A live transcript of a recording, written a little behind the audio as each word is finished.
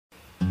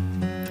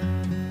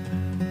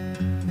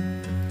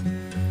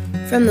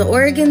From the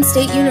Oregon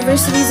State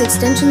University's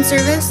Extension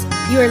Service,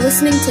 you are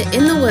listening to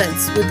In the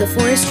Woods with the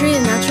Forestry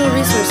and Natural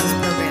Resources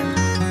Program.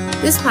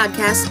 This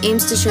podcast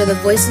aims to share the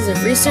voices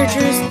of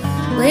researchers,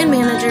 land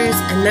managers,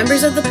 and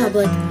members of the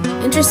public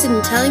interested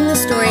in telling the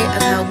story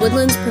of how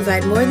woodlands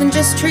provide more than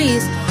just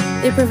trees.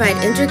 They provide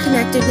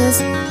interconnectedness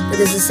that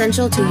is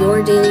essential to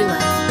your daily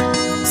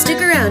life. Stick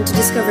around to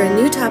discover a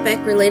new topic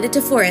related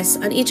to forests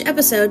on each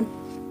episode.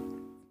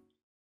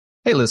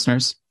 Hey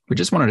listeners, we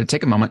just wanted to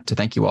take a moment to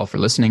thank you all for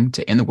listening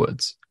to In the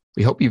Woods.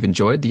 We hope you've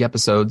enjoyed the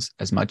episodes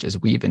as much as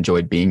we've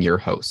enjoyed being your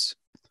hosts.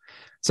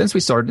 Since we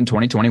started in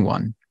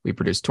 2021, we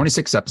produced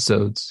 26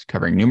 episodes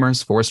covering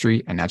numerous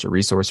forestry and natural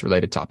resource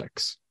related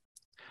topics.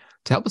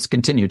 To help us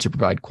continue to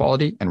provide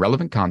quality and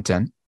relevant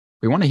content,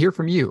 we want to hear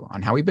from you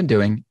on how we've been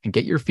doing and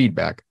get your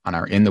feedback on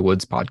our In the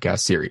Woods podcast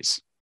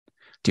series.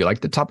 Do you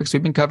like the topics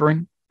we've been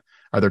covering?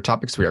 Are there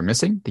topics we are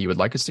missing that you would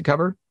like us to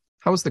cover?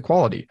 How is the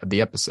quality of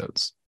the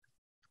episodes?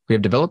 We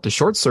have developed a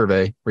short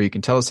survey where you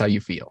can tell us how you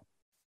feel.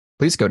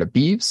 Please go to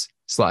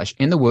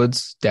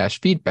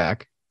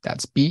beavs/inthewoods-feedback,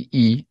 that's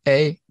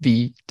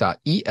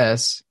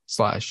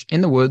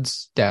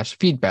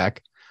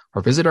beav.es/inthewoods-feedback,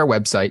 or visit our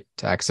website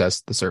to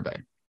access the survey.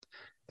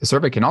 The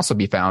survey can also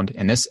be found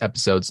in this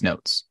episode's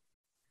notes.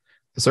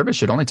 The survey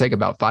should only take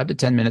about 5 to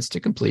 10 minutes to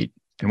complete,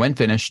 and when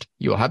finished,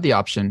 you will have the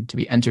option to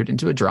be entered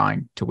into a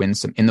drawing to win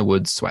some In the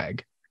Woods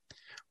swag.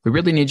 We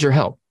really need your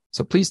help,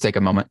 so please take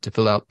a moment to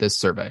fill out this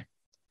survey.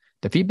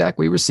 The feedback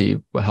we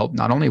receive will help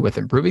not only with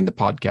improving the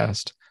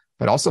podcast,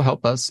 but also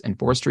help us in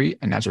forestry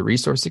and natural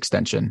resource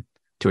extension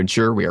to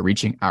ensure we are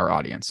reaching our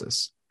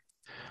audiences.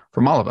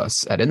 From all of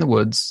us at In the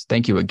Woods,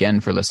 thank you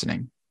again for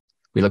listening.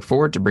 We look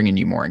forward to bringing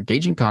you more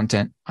engaging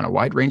content on a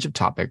wide range of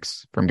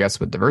topics from guests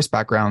with diverse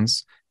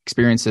backgrounds,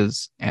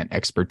 experiences, and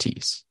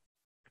expertise.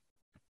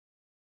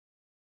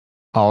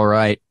 All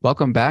right.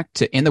 Welcome back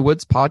to In the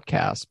Woods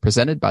podcast,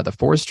 presented by the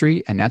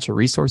Forestry and Natural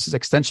Resources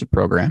Extension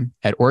Program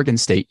at Oregon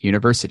State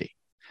University.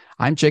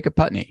 I'm Jacob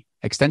Putney,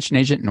 Extension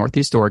Agent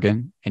Northeast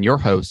Oregon, and your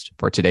host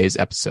for today's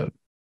episode.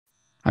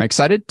 I'm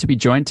excited to be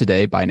joined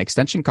today by an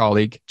Extension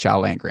colleague,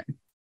 Chal Landgren.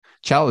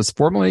 Chal is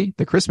formerly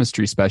the Christmas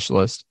tree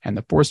specialist and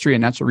the Forestry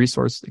and Natural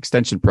Resource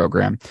Extension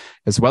Program,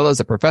 as well as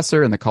a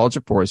professor in the College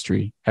of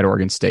Forestry at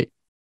Oregon State.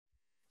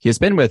 He has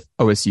been with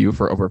OSU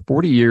for over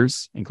 40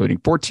 years, including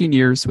 14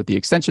 years with the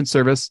Extension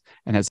Service,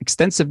 and has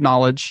extensive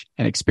knowledge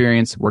and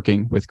experience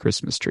working with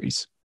Christmas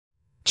trees.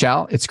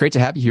 Chal, it's great to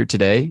have you here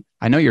today.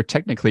 I know you're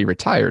technically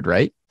retired,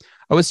 right?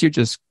 OSU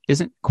just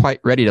isn't quite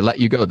ready to let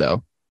you go,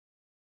 though.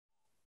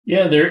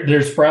 Yeah,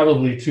 there's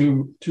probably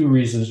two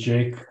reasons,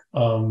 Jake,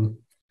 that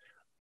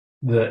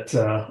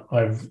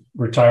I've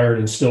retired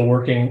and still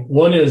working.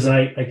 One is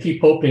I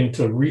keep hoping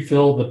to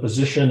refill the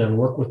position and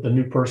work with the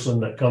new person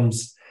that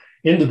comes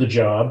into the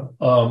job.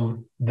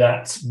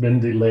 That's been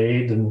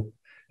delayed and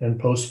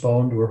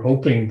postponed. We're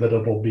hoping that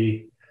it'll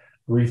be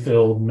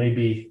refilled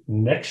maybe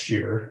next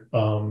year.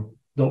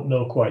 Don't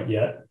know quite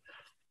yet.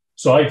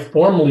 So I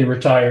formally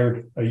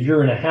retired a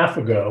year and a half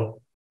ago,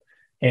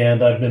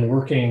 and I've been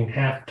working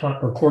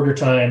half-time or quarter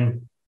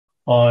time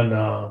on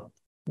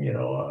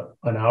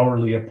an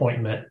hourly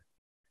appointment,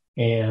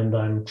 and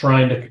I'm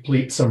trying to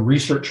complete some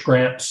research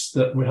grants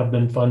that have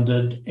been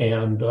funded,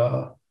 and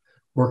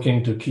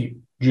working to keep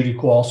Judy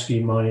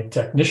Kowalski, my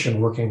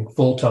technician, working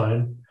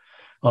full-time.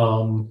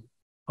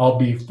 I'll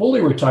be fully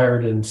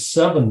retired in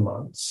 7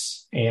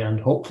 months, and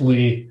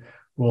hopefully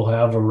we'll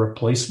have a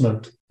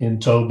replacement in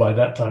tow by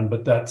that time,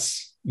 but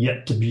that's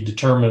yet to be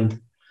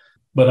determined.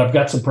 But I've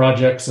got some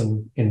projects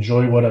and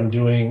enjoy what I'm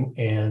doing,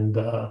 and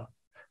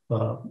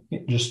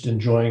just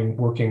enjoying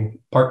working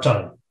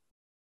part-time.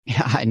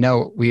 Yeah, I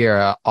know we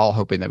are all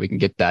hoping that we can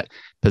get that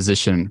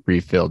position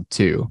refilled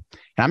too.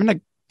 And I'm going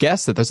to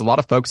guess that there's a lot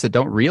of folks that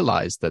don't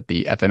realize that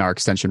the FNR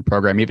Extension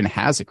Program even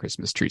has a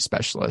Christmas tree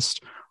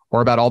specialist,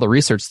 or about all the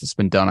research that's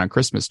been done on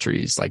Christmas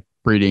trees, like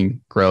breeding,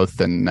 growth,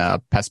 and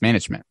pest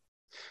management.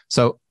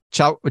 So,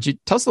 Chal, would you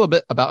tell us a little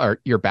bit about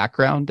your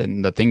background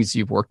and the things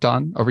you've worked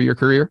on over your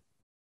career?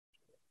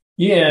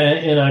 Yeah,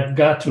 and I've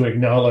got to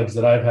acknowledge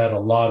that I've had a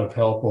lot of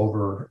help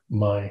over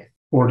my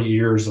 40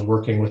 years of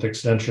working with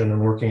Extension and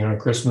working on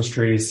Christmas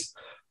trees.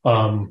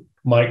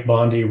 Mike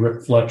Bondi,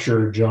 Rick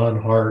Fletcher, John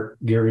Hart,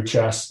 Gary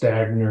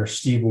Chastagner,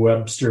 Steve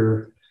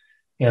Webster,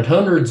 and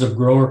hundreds of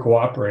grower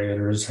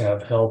cooperators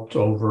have helped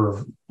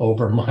over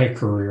my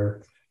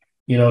career.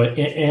 You know,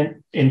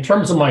 in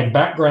terms of my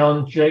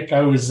background, Jake,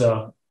 I was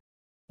a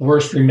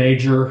forestry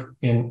major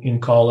in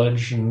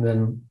college, and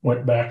then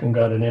went back and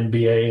got an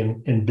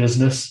MBA in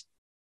business.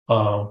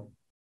 I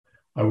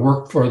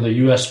worked for the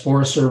U.S.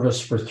 Forest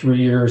Service for 3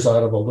 years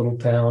out of a little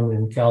town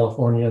in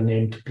California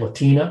named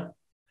Platina.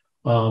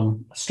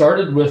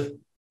 Started with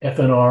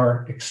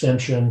FNR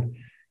Extension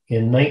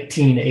in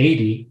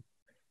 1980,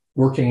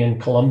 working in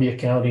Columbia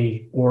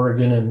County,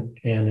 Oregon,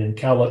 and in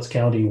Cowlitz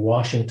County,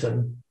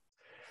 Washington.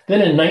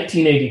 Then in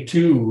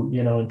 1982,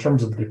 in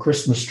terms of the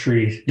Christmas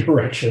tree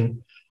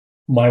direction,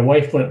 my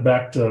wife went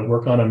back to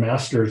work on a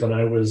master's, and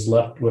I was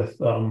left with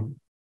a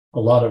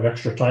lot of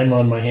extra time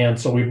on my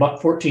hands. So we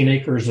bought 14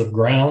 acres of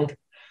ground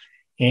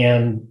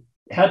and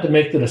had to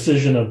make the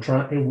decision of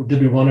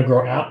did we want to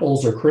grow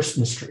apples or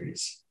Christmas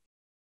trees?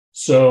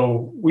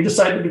 So we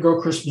decided to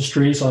grow Christmas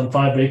trees on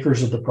 5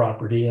 acres of the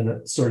property, and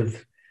it sort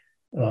of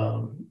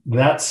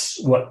that's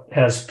what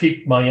has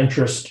piqued my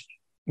interest,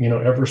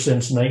 ever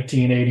since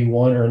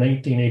 1981 or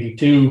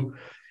 1982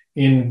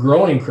 in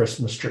growing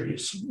Christmas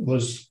trees,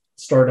 was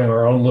starting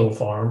our own little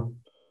farm.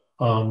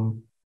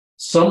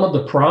 Some of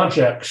the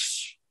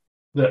projects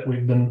that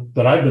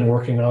I've been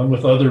working on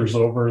with others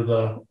over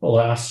the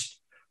last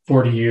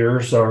 40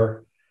 years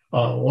are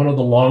one of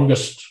the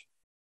longest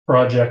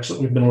projects that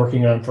we've been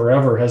working on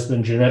forever has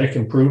been genetic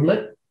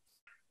improvement.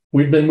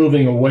 We've been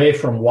moving away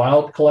from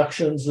wild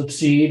collections of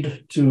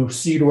seed to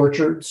seed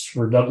orchards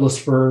for Douglas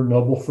fir,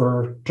 noble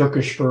fir,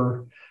 Turkish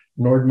fir,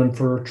 Nordman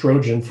fir,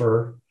 Trojan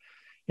fir,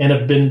 and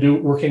have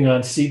been working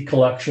on seed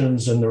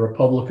collections in the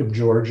Republic of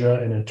Georgia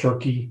and in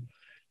Turkey,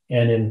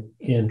 and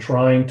in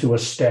trying to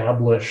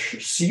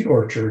establish seed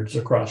orchards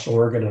across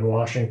Oregon and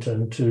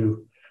Washington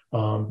to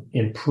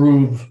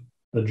improve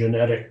the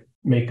genetic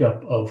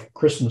makeup of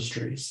Christmas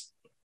trees.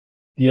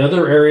 The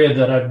other area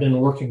that I've been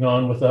working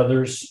on with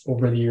others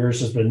over the years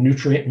has been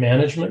nutrient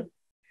management.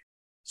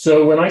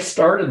 So when I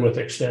started with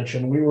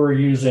Extension, we were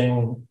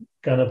using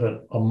kind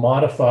of a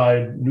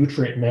modified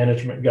nutrient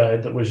management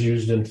guide that was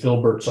used in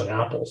filberts and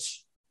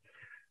apples.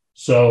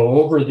 So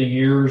over the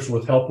years,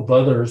 with help of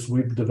others,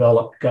 we've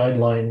developed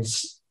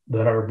guidelines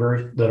that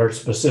are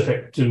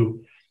specific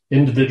to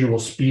individual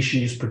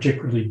species,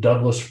 particularly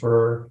Douglas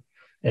fir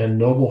and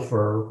noble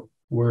fir,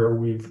 where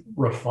we've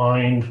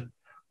refined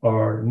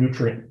our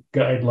nutrient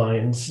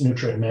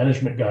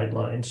management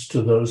guidelines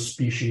to those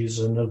species,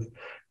 and have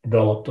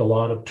developed a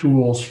lot of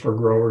tools for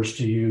growers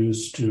to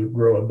use to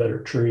grow a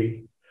better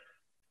tree.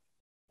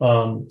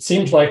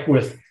 Seems like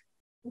with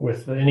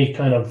any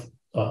kind of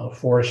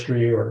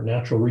forestry or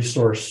natural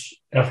resource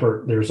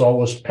effort, there's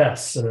always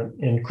pests.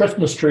 And in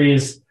Christmas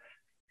trees,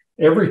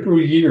 every few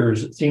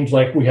years, it seems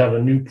like we have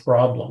a new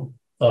problem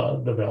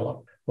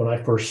develop. When I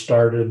first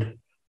started,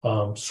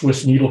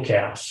 Swiss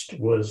needlecast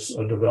was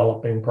a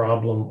developing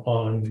problem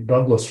on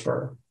Douglas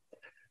fir.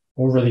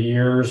 Over the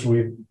years,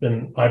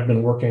 I've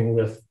been working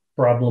with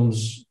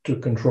problems to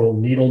control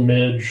needle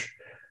midge,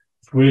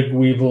 twig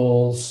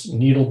weevils,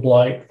 needle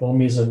blight,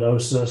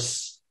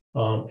 fomizinosis,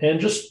 and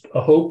just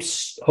a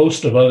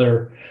host of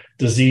other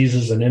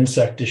diseases and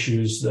insect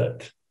issues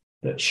that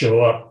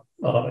show up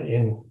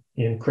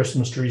in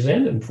Christmas trees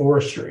and in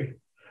forestry.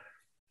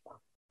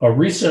 A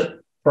recent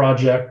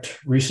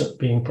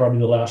being probably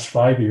the last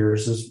 5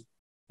 years,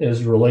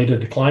 is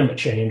related to climate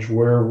change,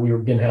 where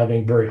we've been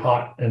having very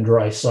hot and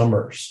dry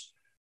summers.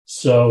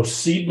 So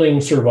seedling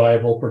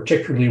survival,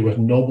 particularly with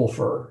noble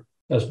fir,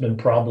 has been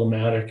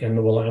problematic in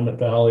the Willamette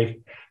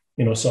Valley.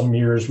 Some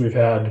years we've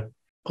had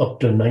up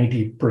to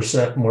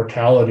 90%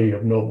 mortality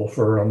of noble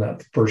fir on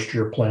that first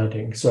year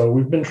planting. So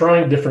we've been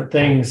trying different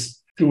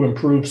things to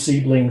improve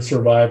seedling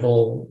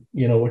survival,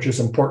 which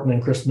is important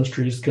in Christmas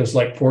trees, because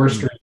like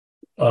forestry,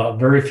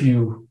 very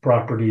few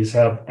properties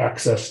have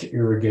access to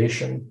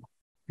irrigation.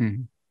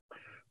 Mm-hmm.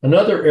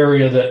 Another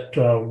area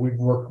that we've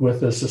worked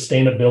with is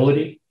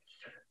sustainability.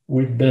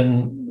 We've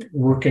been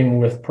working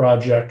with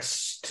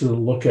projects to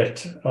look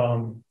at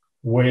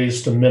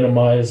ways to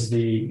minimize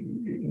the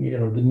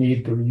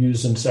need to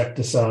use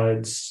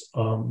insecticides,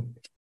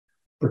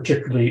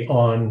 particularly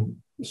on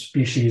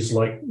species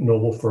like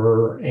noble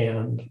fir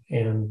and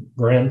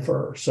grand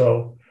fir.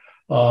 So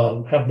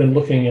have been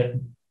looking at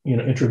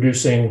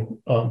introducing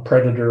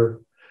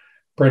predator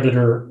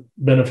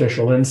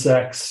beneficial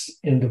insects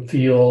into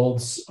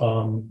fields,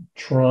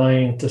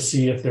 trying to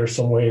see if there's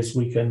some ways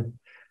we can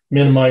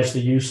minimize the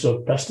use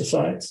of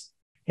pesticides.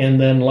 And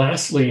then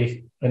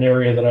lastly, an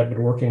area that I've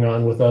been working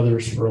on with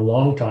others for a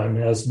long time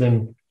has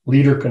been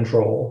leader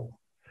control.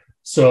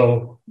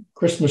 So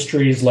Christmas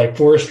trees, like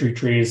forestry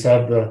trees,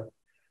 have the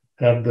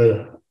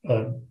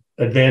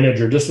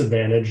advantage or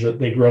disadvantage that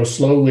they grow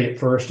slowly at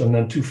first and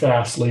then too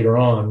fast later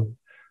on.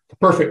 The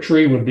perfect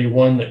tree would be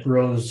one that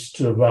grows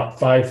to about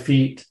 5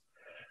 feet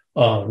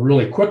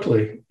really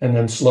quickly and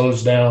then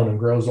slows down and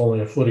grows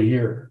only a foot a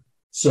year.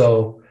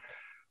 So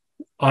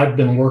I've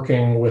been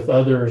working with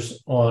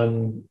others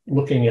on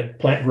looking at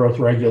plant growth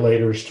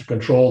regulators to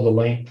control the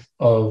length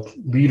of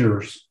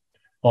leaders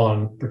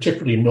on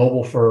particularly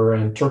noble fir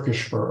and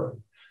Turkish fir,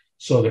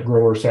 so that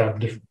growers have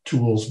different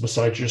tools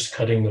besides just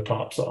cutting the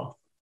tops off.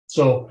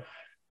 So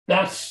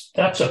that's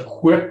a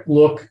quick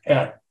look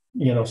at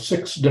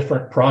 6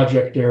 different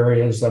project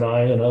areas that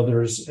I and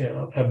others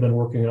have been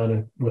working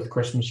on with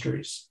Christmas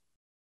trees.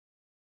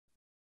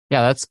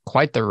 Yeah, that's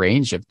quite the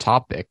range of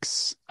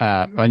topics.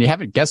 And you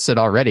haven't guessed it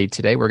already,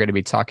 today we're going to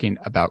be talking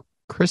about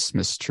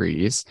Christmas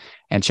trees,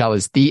 and Chal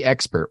is the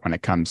expert when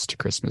it comes to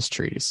Christmas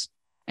trees.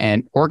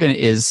 And Oregon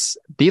is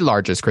the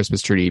largest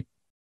Christmas tree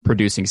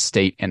producing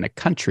state in the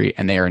country,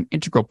 and they are an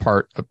integral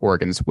part of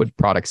Oregon's wood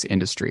products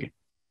industry.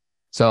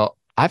 So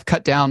I've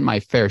cut down my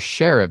fair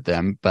share of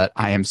them, but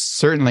I am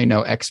certainly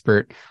no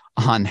expert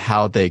on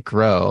how they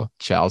grow,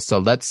 Chal. So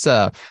let's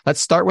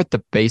start with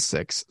the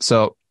basics.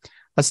 So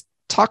let's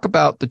talk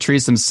about the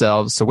trees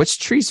themselves. So which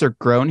trees are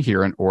grown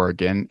here in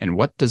Oregon, and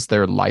what does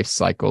their life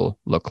cycle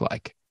look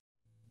like?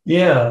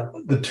 Yeah,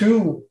 the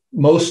two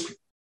most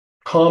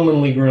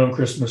commonly grown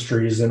Christmas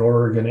trees in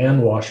Oregon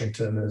and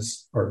Washington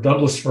are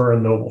Douglas fir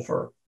and noble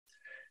fir.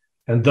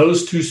 And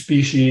those two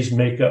species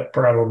make up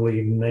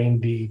probably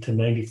 90 to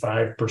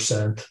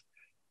 95%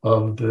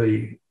 of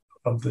the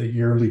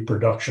yearly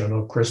production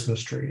of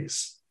Christmas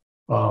trees.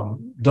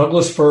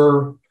 Douglas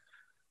fir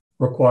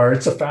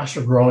it's a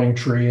faster growing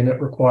tree, and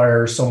it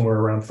requires somewhere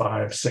around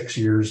 5-6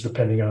 years,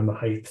 depending on the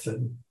height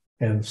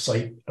and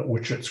site at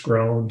which it's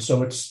grown.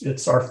 So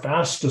it's our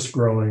fastest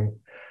growing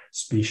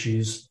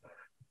species.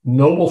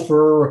 Noble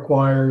fir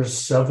requires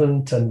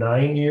 7 to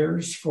 9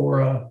 years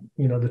for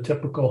the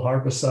typical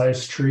harvest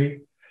size tree.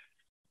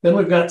 Then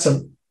we've got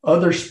some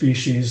other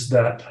species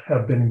that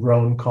have been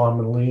grown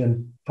commonly,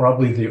 and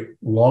probably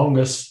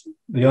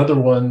the other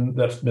one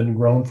that's been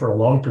grown for a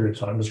long period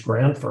of time is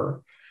grand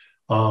fir.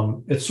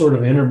 It's sort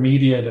of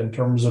intermediate in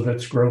terms of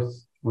its growth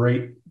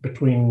rate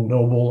between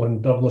noble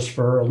and Douglas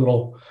fir, a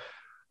little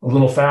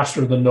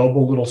faster than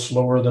noble, a little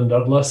slower than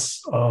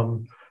Douglas.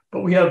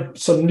 But we have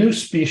some new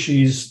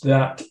species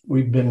that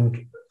we've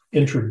been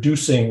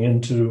introducing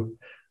into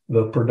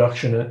the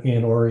production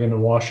in Oregon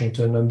and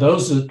Washington, and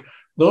those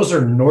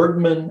are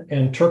Nordman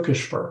and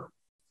Turkish fir.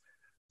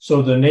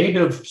 So the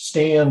native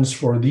stands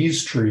for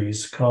these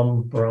trees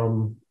come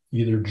from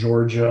either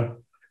Georgia,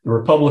 the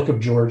Republic of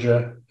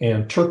Georgia,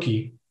 and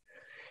Turkey.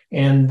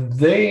 And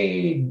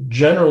they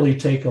generally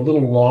take a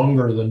little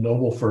longer than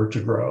noble fir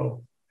to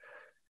grow,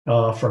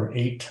 from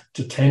 8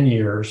 to 10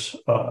 years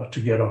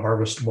to get a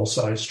harvestable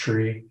size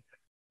tree.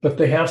 But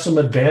they have some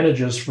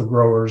advantages for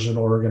growers in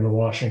Oregon and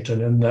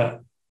Washington in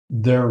that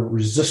they're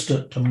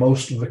resistant to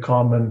most of the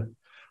common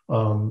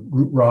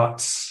root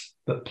rots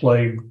that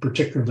plague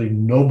particularly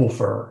noble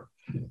fir.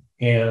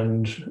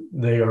 And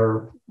they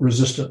are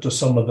resistant to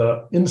some of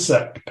the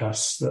insect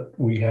pests that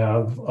we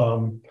have,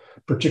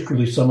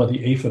 particularly some of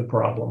the aphid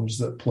problems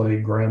that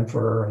plague grand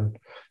fir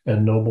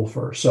and noble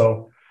fir.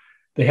 So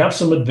they have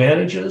some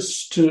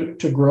advantages to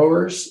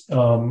growers,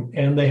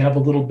 and they have a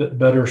little bit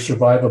better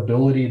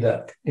survivability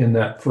in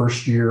that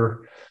first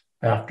year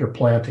after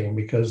planting,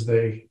 because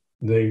they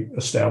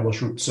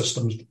establish root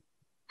systems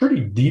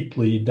pretty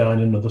deeply down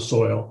into the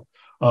soil.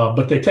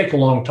 But they take a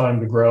long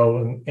time to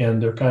grow,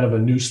 and they're kind of a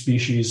new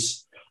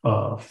species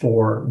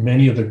for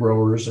many of the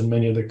growers and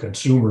many of the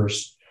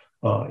consumers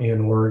in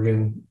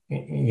Oregon,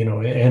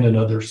 and in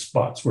other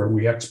spots where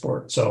we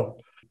export. So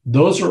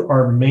those are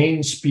our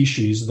main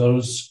species,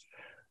 those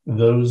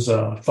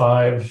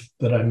 5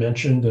 that I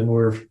mentioned,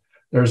 and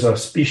there's a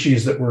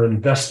species that we're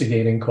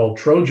investigating called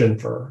Trojan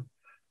fir.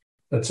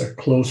 That's a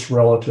close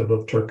relative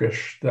of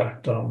Turkish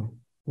that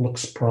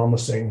looks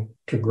promising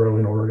to grow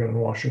in Oregon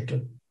and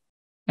Washington.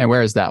 And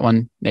where is that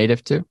one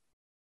native to?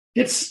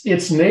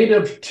 It's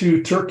native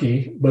to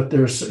Turkey, but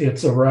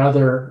it's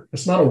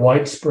not a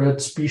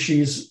widespread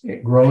species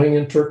growing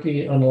in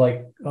Turkey,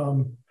 unlike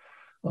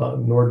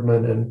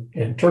Nordman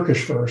and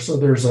Turkish fir. So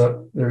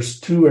there's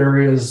 2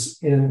 areas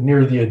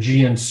near the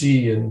Aegean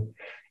Sea in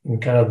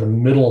kind of the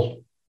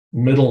middle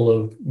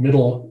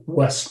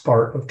west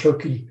part of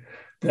Turkey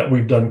that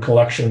we've done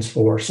collections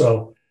for.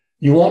 So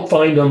you won't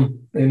find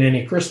them in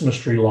any Christmas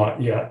tree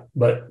lot yet,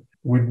 but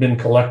we've been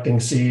collecting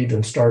seed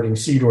and starting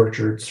seed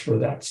orchards for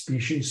that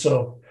species.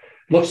 So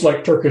it looks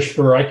like Turkish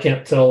fir. I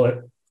can't tell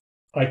it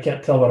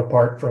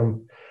apart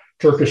from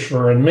Turkish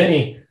fir, and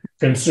many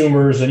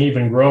consumers and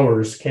even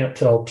growers can't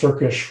tell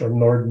Turkish from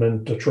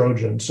Nordman to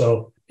Trojan.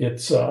 So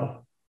it's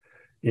they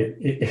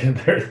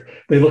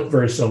look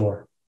very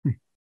similar.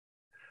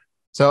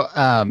 So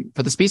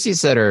for the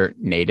species that are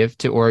native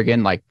to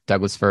Oregon, like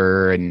Douglas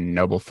fir and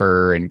noble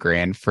fir and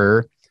grand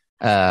fir,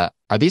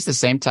 are these the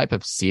same type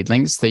of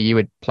seedlings that you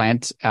would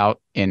plant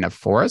out in a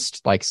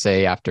forest, like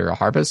say after a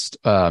harvest?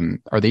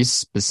 Are these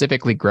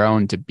specifically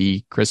grown to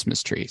be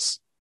Christmas trees?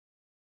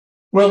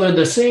 Well, they're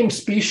the same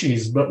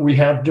species, but we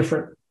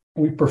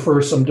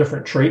prefer some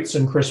different traits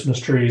in Christmas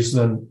trees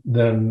than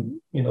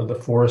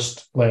the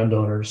forest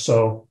landowners.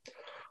 So,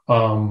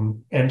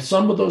 and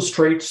some of those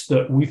traits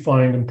that we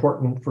find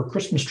important for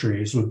Christmas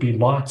trees would be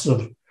lots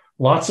of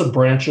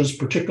branches,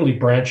 particularly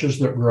branches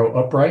that grow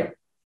upright.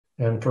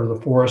 And for the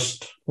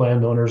forest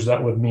landowners,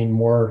 that would mean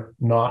more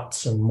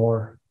knots and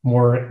more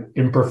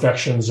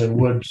imperfections in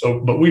wood.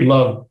 But we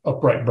love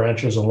upright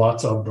branches and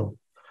lots of them.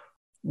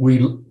 We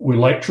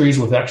like trees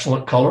with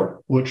excellent color,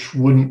 which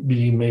wouldn't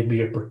be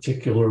maybe a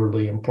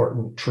particularly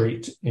important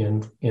trait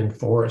in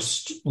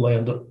forest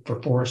land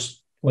for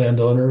forest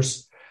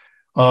landowners.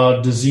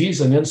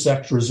 Disease and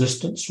insect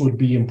resistance would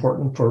be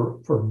important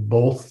for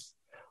both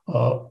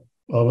of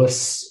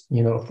us,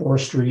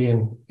 forestry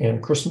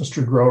and Christmas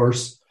tree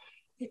growers.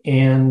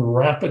 And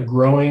rapid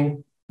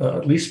growing,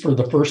 at least for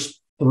the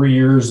first 3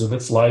 years of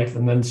its life,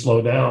 and then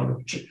slow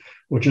down,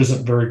 which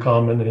isn't very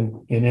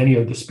common in any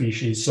of the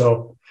species.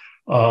 So,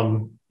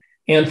 and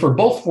for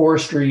both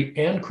forestry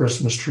and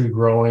Christmas tree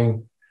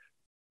growing,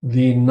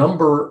 the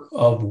number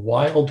of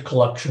wild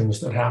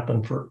collections that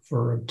happen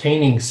for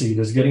obtaining seed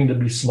is getting to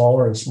be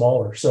smaller and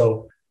smaller.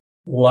 So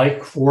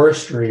like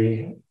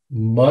forestry,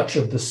 much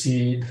of the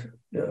seed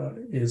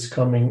is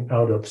coming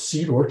out of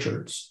seed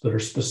orchards that are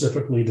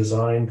specifically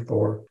designed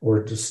for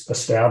or just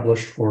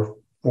established for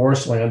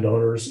forest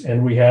landowners.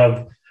 And we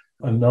have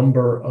a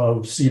number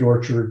of seed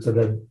orchards that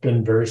have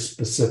been very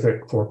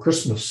specific for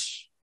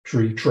Christmas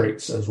tree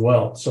traits as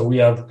well. So we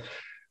have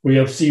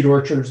seed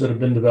orchards that have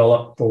been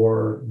developed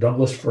for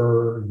Douglas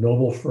fir,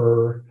 noble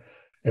fir,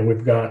 and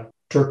we've got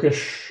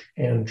Turkish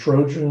and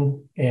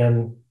Trojan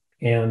and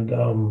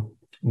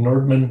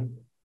Nordman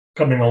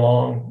coming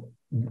along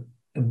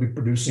and be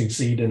producing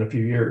seed in a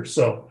few years.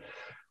 So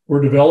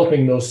we're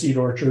developing those seed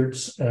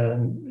orchards,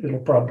 and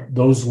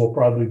those will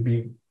probably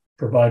be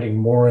providing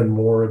more and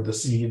more of the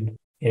seed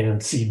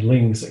and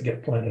seedlings that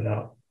get planted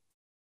out.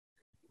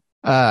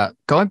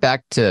 Going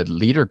back to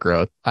leader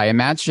growth, I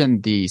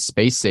imagine the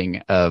spacing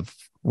of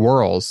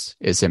whorls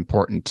is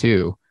important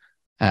too,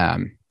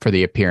 for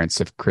the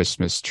appearance of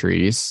Christmas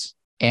trees.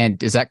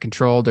 And is that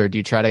controlled, or do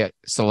you try to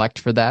select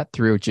for that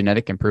through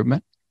genetic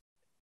improvement?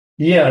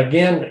 Yeah,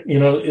 again,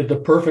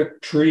 the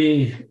perfect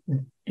tree,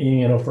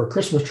 for a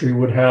Christmas tree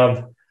would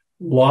have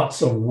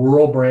lots of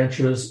whorl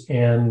branches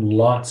and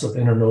lots of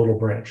internodal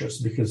branches,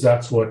 because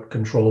that's what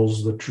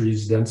controls the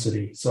tree's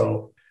density.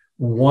 So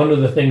one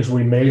of the things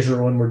we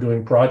measure when we're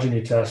doing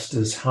progeny tests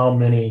is how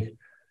many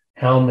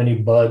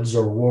buds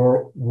or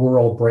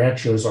whorl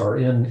branches are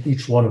in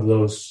each one of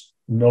those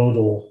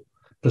nodal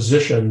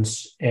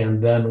positions.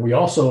 And then we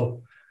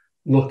also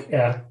look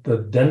at the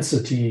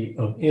density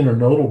of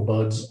internodal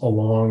buds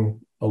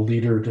along a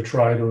leader to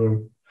try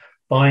to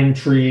find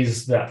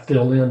trees that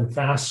fill in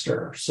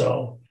faster.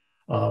 So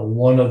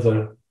one of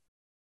the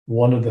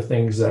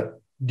things that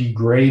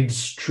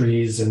degrades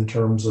trees in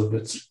terms of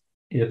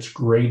its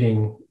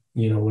grading,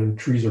 when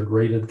trees are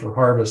graded for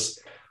harvest,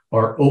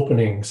 are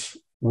openings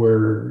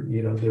where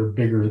they're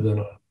bigger than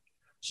a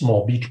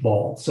small beach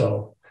ball.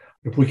 So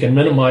if we can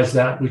minimize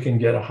that, we can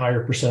get a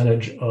higher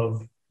percentage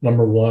of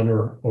number one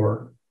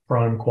or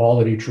prime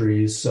quality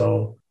trees.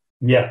 So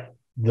yeah,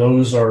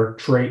 those are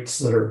traits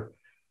that are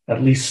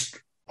at least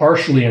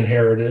partially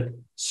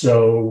inherited.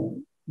 So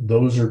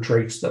those are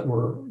traits that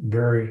we're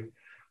very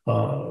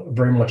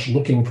much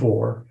looking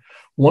for.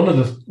 One of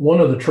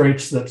the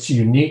traits that's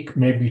unique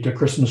maybe to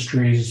Christmas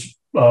trees,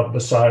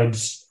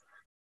 besides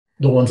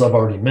the ones I've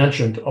already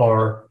mentioned,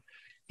 are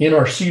in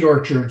our seed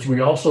orchards,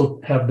 we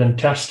also have been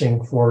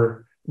testing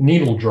for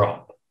needle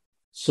drop.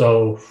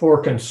 So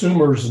for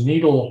consumers,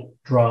 needle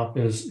drop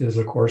is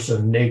of course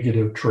a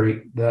negative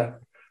trait that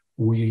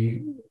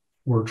we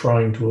were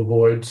trying to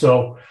avoid.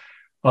 So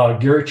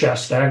Gary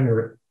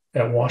Chastagner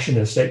at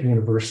Washington State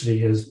University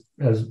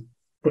has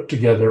put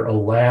together a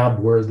lab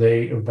where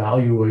they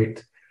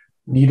evaluate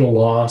needle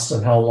loss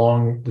and how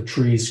long the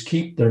trees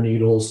keep their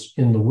needles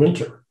in the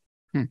winter.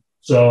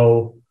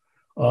 So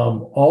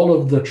all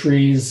of the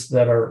trees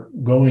that are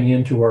going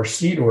into our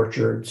seed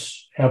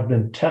orchards have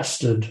been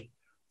tested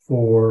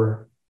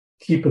for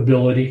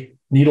keepability,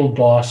 needle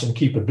loss and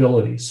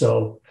keepability.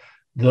 So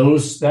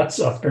that's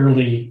a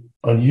fairly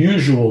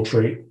unusual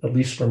trait, at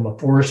least from a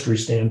forestry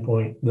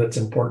standpoint, that's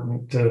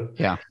important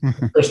to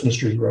Christmas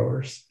tree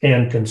growers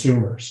and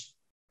consumers.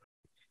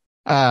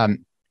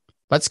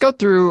 Let's go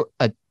through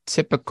a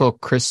typical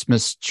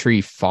Christmas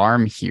tree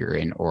farm here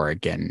in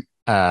Oregon.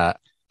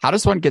 How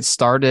does one get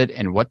started,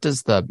 and what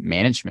does the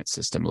management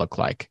system look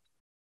like?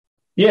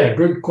 Yeah,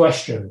 good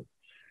question.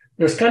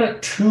 There's kind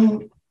of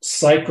two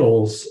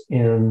cycles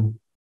in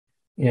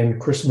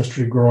Christmas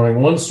tree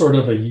growing. One's sort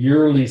of a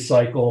yearly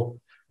cycle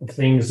of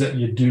things that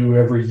you do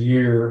every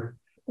year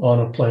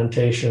on a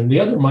plantation. The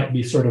other might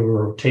be sort of a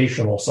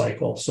rotational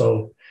cycle.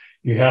 So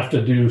you have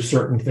to do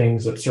certain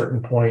things at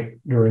certain point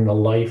during the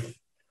life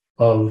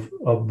of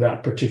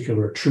that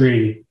particular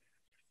tree.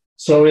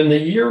 So in the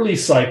yearly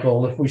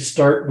cycle, if we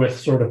start with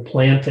sort of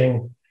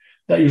planting,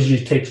 that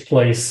usually takes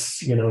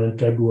place, in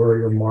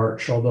February or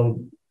March,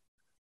 although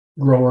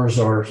growers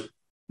are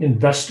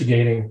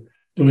investigating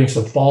doing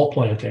some fall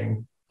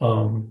planting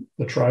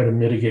to try to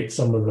mitigate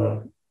some of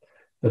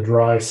the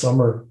dry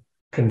summer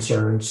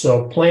concerns.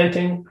 So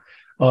planting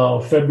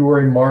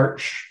February,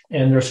 March,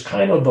 and there's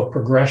kind of a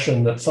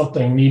progression that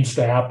something needs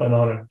to happen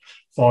on a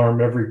farm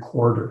every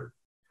quarter.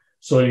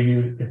 So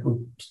if we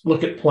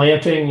look at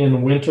planting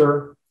in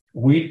winter,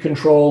 weed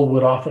control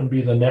would often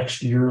be the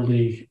next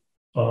yearly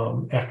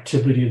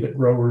activity that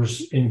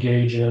growers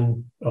engage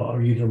in,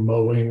 either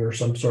mowing or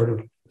some sort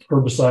of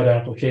herbicide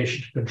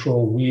application to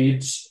control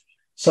weeds.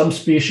 Some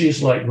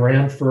species like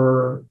grand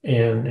fir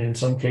and in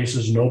some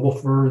cases noble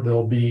fir,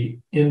 there'll be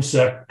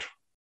insect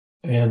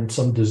and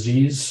some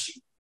disease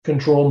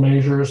control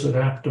measures that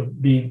have to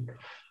be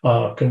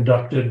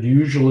conducted,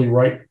 usually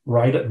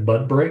right at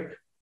bud break.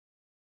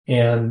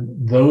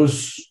 And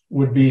those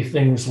would be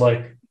things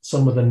like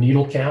some of the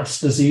needle cast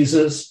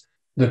diseases.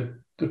 The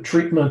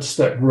treatments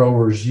that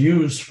growers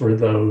use for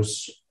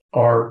those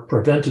are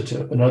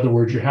preventative. In other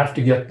words, you have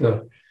to get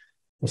the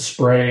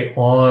spray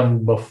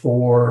on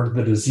before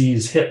the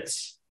disease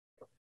hits.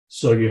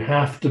 So you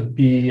have to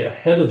be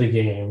ahead of the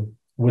game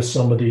with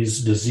some of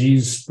these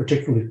disease,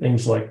 particularly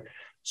things like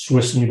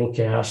Swiss needle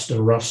cast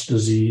and rust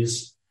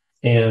disease.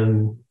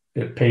 And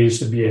it pays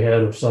to be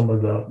ahead of some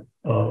of the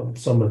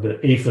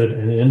aphid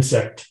and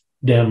insect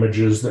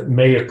damages that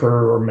may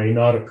occur or may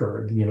not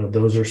occur.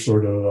 Those are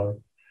sort of a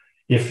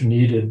if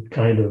needed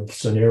kind of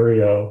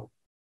scenario.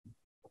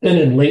 And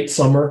in late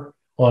summer,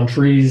 on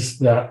trees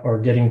that are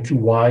getting too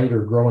wide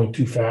or growing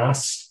too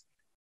fast,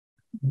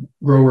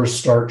 growers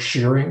start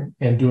shearing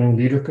and doing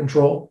leader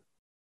control.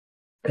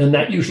 And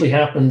that usually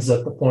happens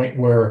at the point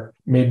where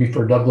maybe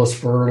for Douglas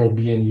fir, it'll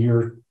be in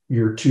year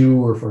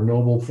 2, or for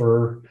noble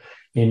fir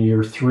in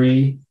year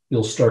 3,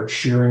 you'll start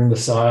shearing the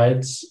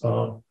sides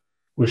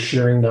with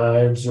shearing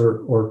knives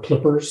or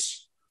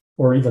clippers,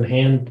 or even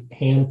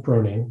hand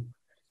pruning.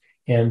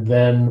 And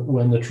then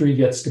when the tree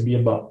gets to be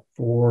about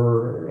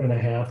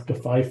 4.5 to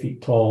 5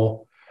 feet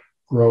tall,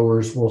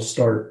 growers will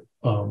start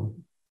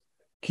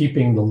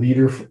keeping the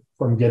leader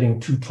from getting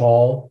too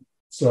tall.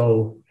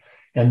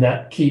 And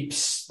that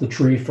keeps the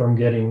tree from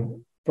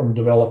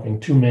developing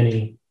too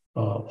many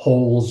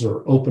holes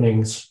or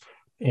openings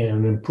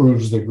and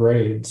improves the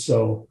grade.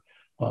 So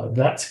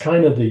that's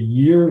kind of the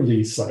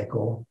yearly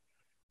cycle.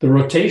 The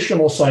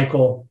rotational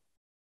cycle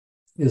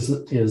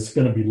is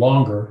going to be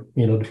longer,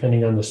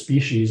 depending on the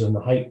species and the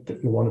height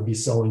that you want to be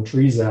selling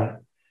trees at.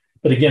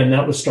 But again,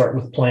 that would start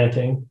with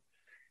planting.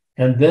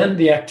 And then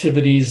the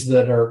activities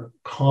that are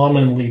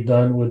commonly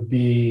done would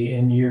be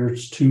in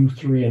years 2,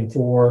 3, and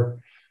 4,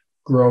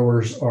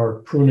 growers are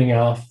pruning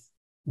off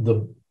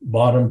the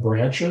bottom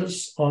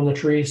branches on the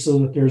tree so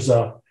that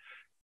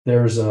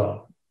there's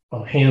a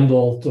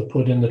handle to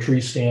put in the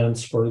tree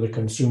stands for the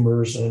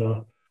consumers and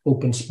an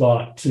open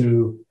spot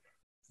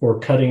for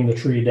cutting the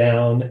tree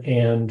down,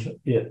 and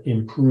it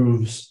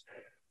improves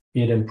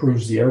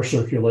the air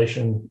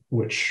circulation,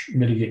 which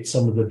mitigates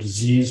some of the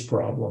disease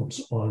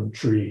problems on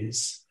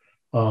trees.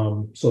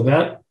 So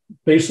that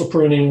basal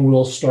pruning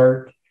will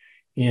start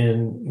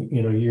in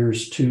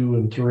years 2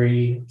 and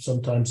 3,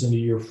 sometimes into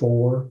year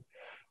 4.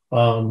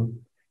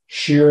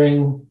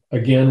 Shearing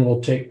again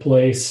will take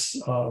place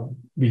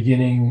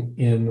beginning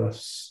in the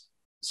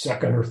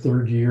 2nd or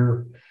 3rd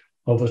year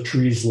of a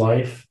tree's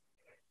life.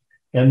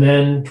 And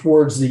then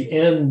towards the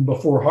end,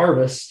 before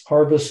harvest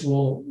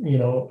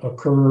will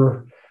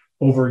occur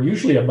over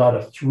usually about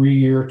a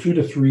 2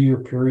 to 3 year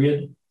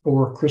period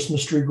for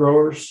Christmas tree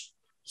growers.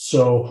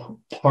 So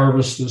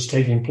harvest is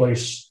taking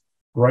place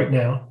right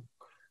now.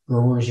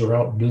 Growers are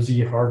out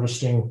busy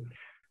harvesting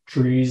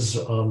trees.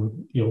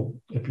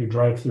 If you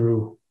drive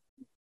through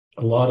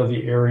a lot of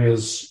the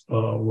areas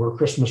where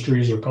Christmas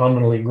trees are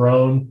commonly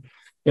grown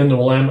in the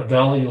Willamette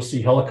Valley, you'll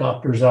see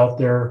helicopters out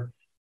there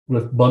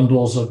with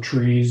bundles of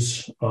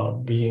trees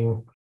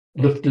being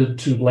lifted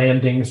to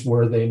landings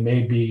where they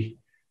may be.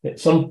 At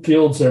some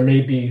fields they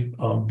may be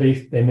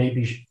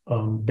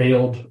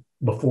baled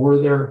before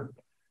they're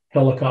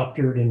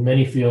helicoptered. In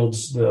many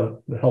fields,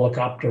 the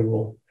helicopter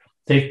will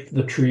take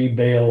the tree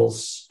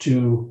bales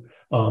to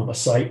a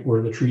site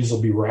where the trees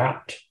will be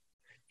wrapped,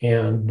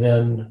 and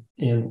then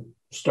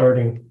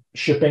starting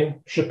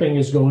shipping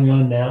is going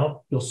on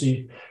now.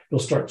 You'll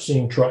start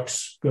seeing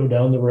trucks go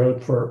down the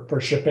road for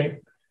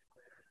shipping.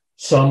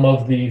 Some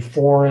of the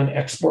foreign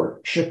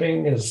export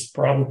shipping has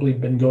probably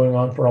been going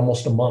on for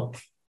almost a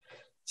month.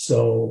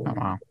 So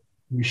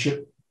we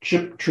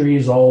ship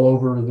trees all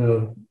over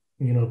the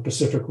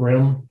Pacific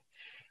Rim,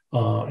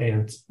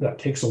 and that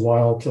takes a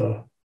while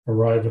to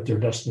arrive at their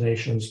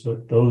destinations.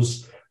 But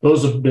those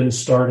have been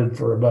started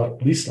for about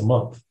at least a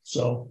month.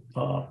 So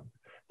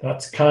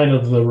that's kind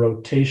of the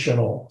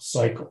rotational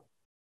cycle.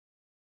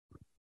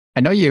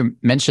 I know you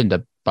mentioned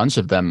a bunch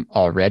of them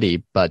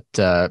already, but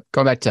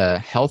going back to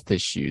health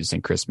issues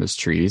in Christmas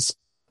trees,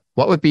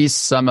 what would be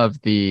some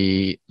of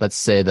the, let's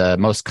say, the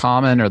most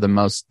common or the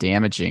most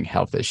damaging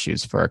health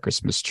issues for a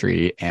Christmas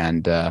tree?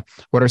 And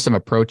what are some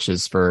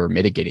approaches for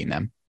mitigating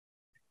them?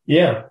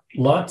 Yeah,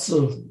 lots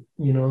of,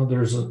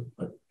 there's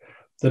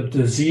the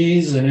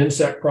disease and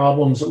insect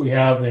problems that we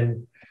have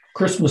in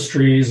Christmas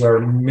trees are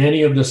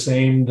many of the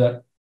same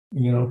that,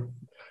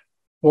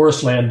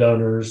 forest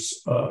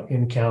landowners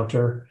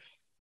encounter.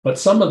 But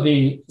some of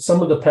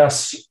the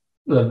pests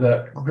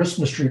that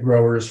Christmas tree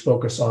growers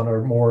focus on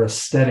are more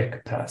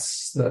aesthetic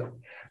pests that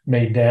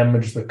may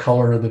damage the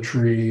color of the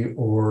tree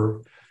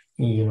or,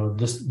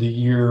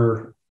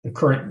 the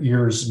current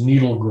year's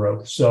needle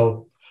growth.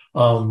 So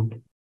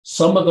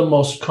some of the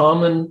most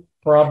common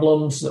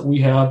problems that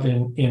we have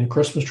in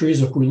Christmas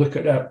trees, if we look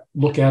at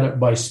it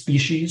by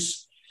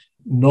species,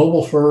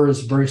 noble fir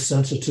is very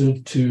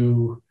sensitive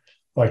to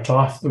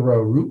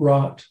Phytophthora root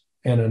rot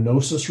and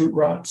Anosis root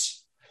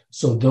rots.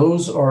 So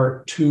those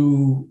are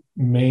two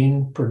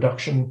main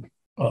production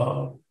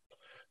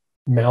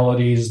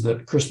maladies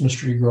that Christmas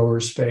tree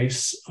growers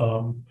face.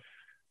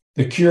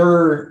 The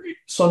cure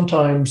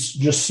sometimes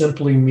just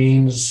simply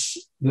means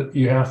that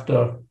you have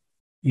to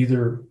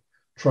either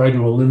try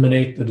to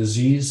eliminate the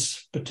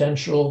disease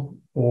potential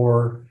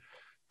or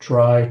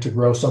try to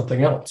grow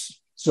something else.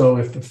 So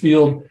if a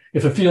field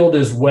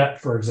is wet,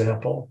 for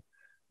example,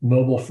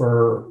 noble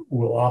fir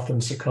will often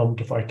succumb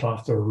to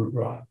phytophthora root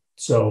rot.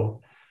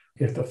 So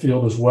if the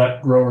field is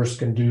wet, growers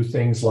can do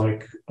things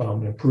like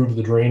improve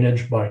the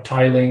drainage by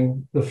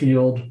tiling the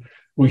field.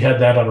 We had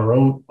that on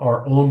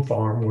our own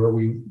farm where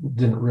we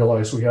didn't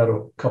realize we had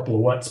a couple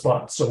of wet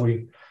spots, so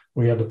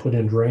we had to put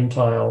in drain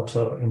tile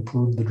to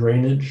improve the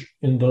drainage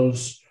in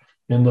those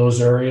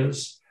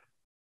areas.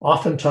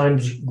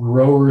 Oftentimes,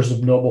 growers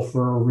of noble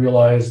fir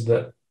realize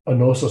that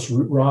anosis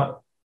root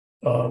rot,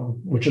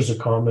 which is a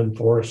common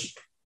forest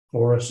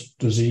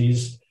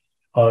disease,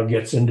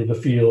 gets into the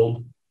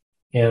field,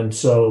 and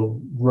so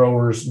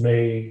growers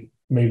may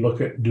look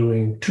at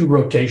doing 2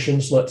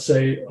 rotations, let's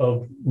say,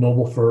 of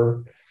noble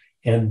fir,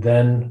 and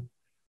then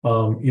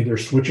either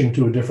switching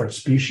to a different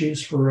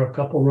species for a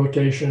couple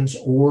rotations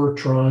or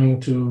trying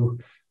to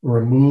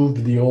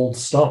remove the old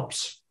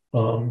stumps.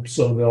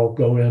 So they'll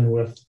go in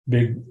with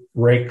big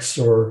rakes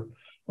or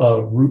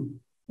root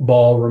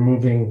ball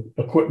removing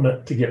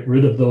equipment to get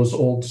rid of those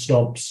old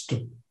stumps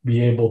to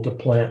be able to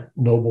plant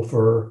noble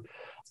fir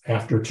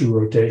after 2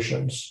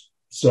 rotations.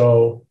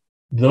 So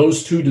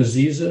those 2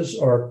 diseases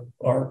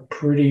are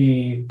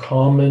pretty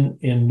common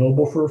in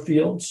noble fir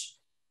fields.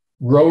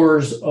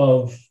 Growers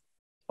of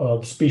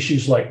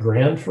species like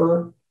grand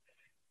fir,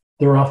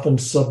 they're often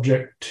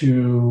subject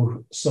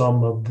to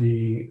some of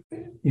the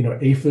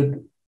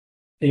aphid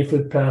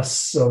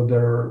pests, so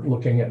they're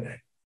looking at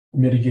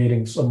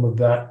mitigating some of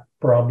that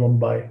problem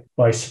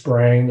by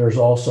spraying. There's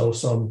also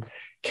some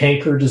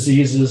canker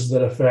diseases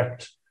that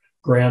affect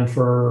grand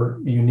fir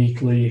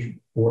uniquely,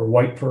 or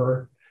white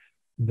fir,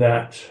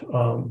 that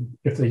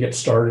if they get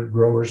started,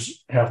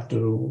 growers have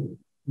to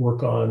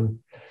work on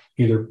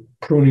either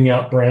pruning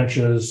out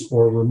branches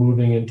or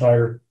removing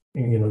the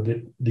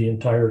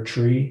entire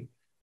tree.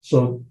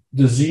 So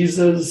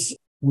diseases,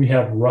 we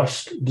have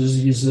rust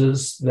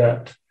diseases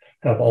that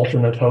have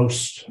alternate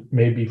hosts,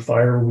 maybe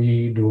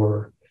fireweed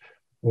or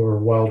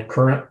wild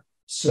currant,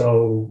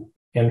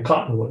 and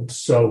cottonwood.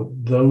 So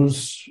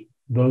those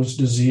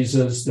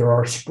diseases, there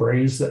are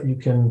sprays that you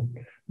can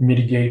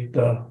mitigate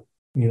the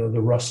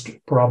rust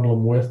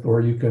problem with,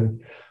 or you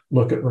can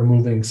look at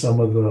removing some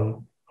of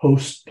the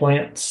host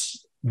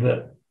plants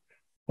that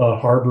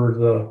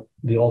harbor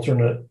the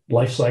alternate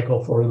life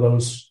cycle for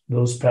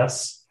those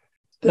pests.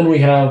 Then we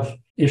have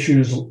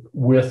issues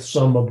with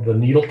some of the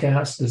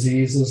needlecast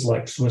diseases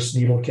like Swiss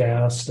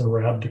needlecast and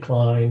rab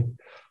decline,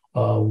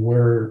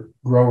 where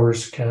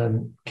growers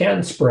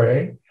can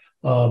spray,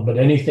 but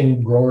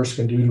anything growers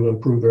can do to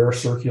improve air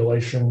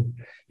circulation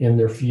in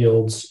their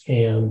fields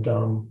and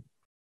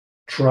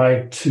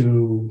try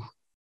to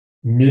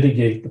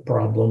mitigate the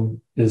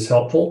problem is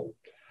helpful.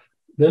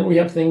 Then we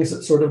have things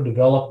that sort of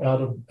develop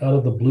out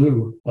of the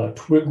blue.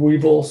 Twig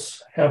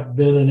weevils have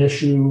been an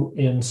issue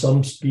in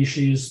some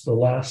species the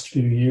last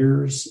few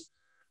years.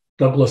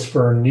 Douglas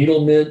fir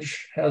needle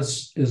midge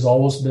has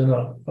always been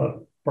a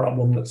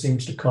problem that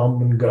seems to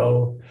come and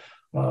go.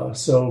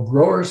 So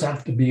growers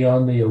have to be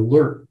on the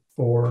alert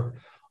for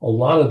a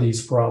lot of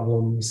these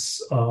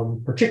problems,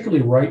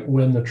 particularly right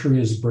when the tree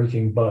is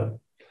breaking bud,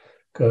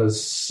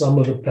 because some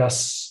of the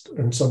pests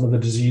and some of the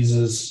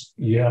diseases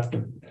you have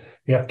to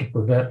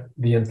prevent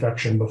the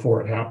infection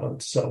before it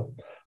happens. So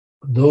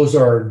those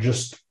are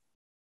just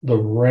the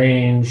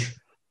range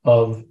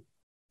of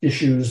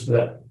issues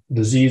that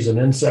disease and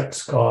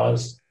insects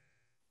cause.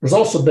 There's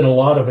also been a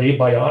lot of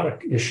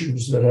abiotic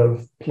issues that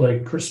have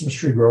plagued Christmas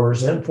tree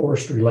growers and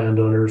forestry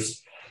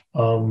landowners.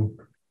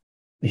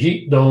 The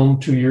heat dome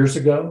 2 years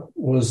ago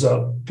was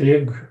a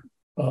big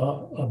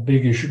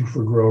issue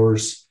for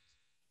growers.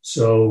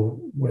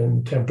 So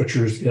when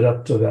temperatures get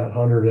up to that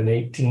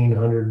 118,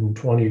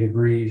 120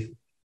 degree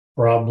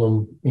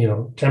problem,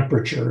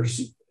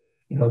 temperatures,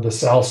 the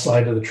south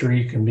side of the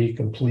tree can be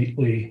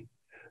completely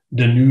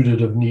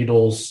denuded of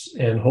needles,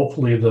 and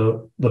hopefully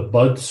the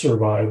buds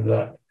survive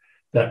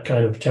that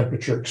kind of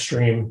temperature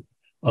extreme.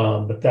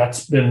 But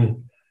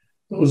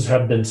those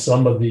have been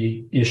some of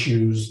the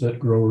issues that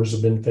growers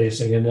have been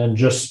facing. And then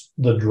just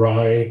the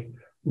dry,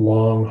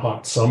 long,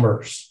 hot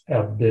summers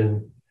have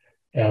been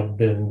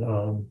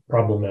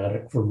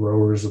problematic for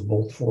growers of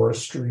both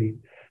forestry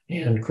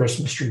and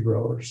Christmas tree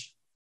growers.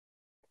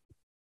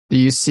 Do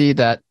you see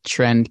that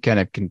trend kind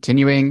of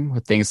continuing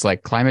with things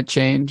like climate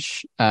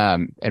change?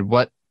 And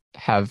what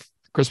have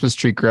Christmas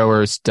tree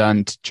growers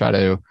done to try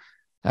to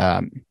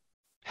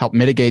help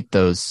mitigate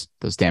those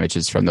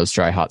damages from those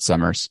dry, hot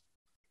summers?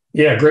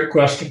 Yeah, great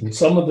question.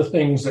 Some of the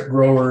things that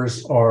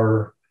growers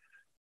are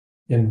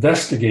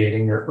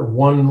investigating, or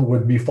one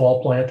would be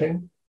fall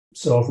planting.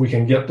 So if we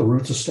can get the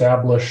roots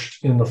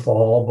established in the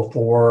fall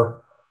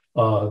before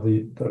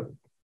the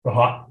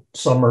hot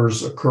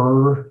summers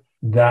occur,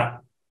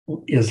 that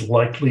is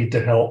likely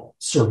to help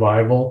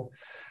survival.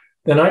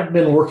 Then I've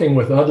been working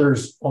with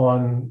others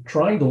on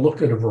trying to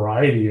look at a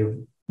variety of,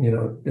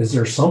 is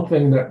there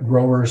something that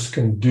growers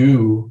can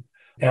do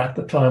at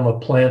the time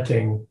of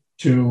planting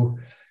to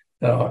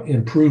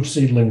improve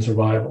seedling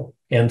survival?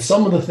 And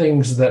some of the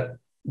things that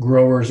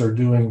growers are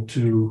doing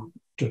to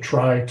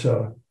try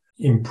to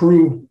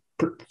improve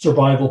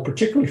survival,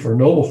 particularly for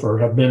noble fir,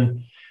 have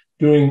been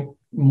doing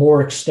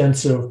more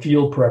extensive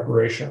field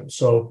preparation.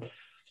 So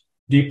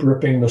deep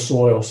ripping the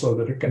soil so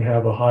that it can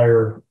have a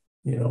higher,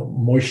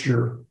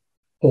 moisture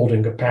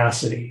holding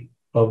capacity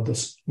of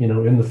this,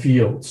 in the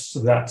fields. So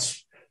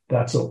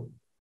that's a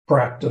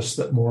practice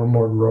that more and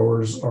more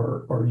growers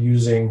are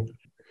using.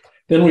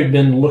 Then we've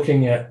been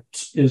looking at,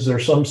 is there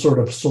some sort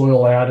of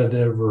soil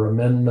additive or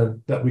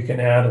amendment that we can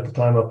add at the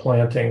time of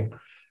planting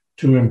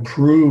to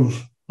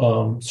improve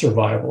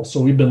survival? So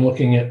we've been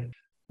looking at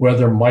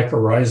whether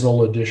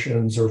mycorrhizal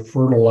additions or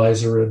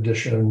fertilizer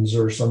additions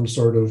or some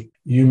sort of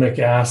humic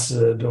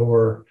acid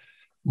or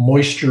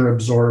moisture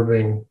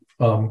absorbing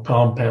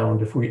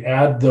compound. If we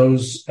add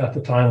those at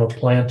the time of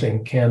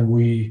planting, can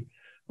we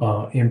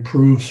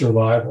improve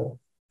survival?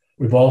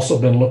 We've also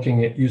been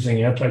looking at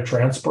using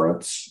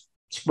anti-transpirants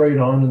sprayed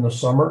on in the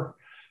summer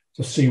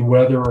to see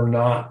whether or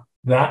not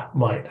that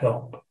might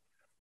help.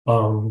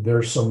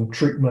 There's some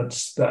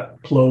treatments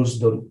that close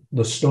the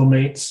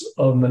stomates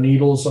of the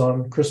needles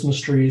on Christmas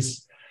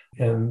trees,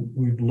 and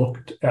we've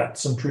looked at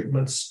some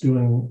treatments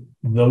doing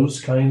those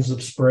kinds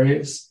of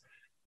sprays.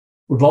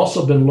 We've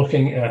also been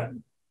looking at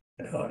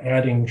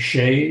adding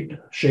shade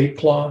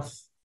cloth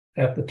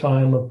at the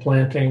time of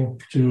planting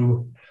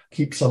to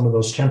keep some of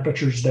those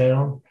temperatures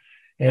down.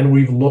 And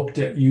we've looked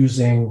at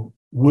using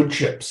wood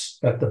chips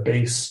at the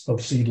base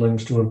of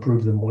seedlings to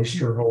improve the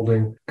moisture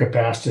holding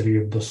capacity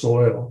of the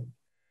soil.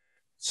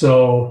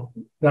 So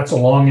that's a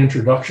long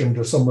introduction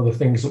to some of the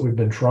things that we've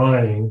been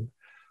trying.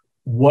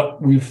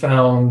 What we've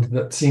found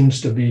that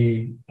seems to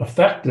be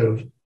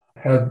effective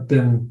have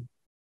been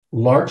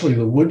largely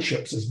the wood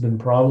chips has been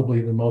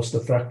probably the most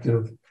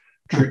effective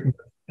treatment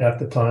at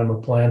the time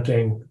of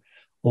planting.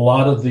 A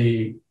lot of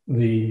the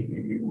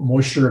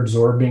moisture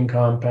absorbing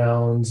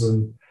compounds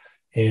and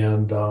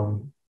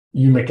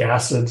humic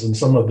acids and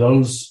some of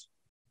those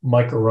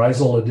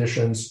mycorrhizal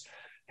additions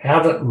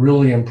haven't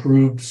really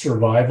improved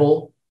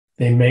survival.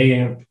 They may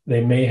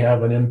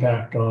have an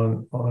impact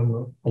on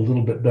a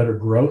little bit better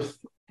growth,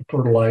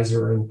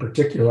 fertilizer in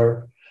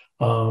particular.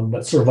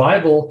 But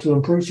to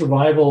improve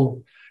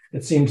survival,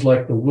 it seems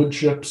like the wood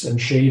chips and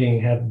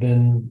shading have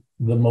been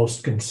the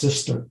most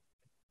consistent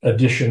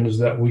additions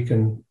that we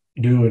can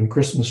do in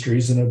Christmas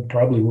trees, and it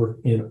probably work.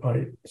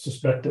 I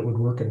suspect it would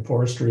work in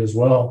forestry as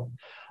well.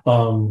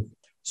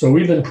 So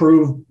we've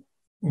improved.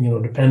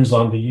 Depends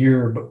on the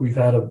year, but we've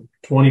had a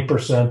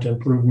 20%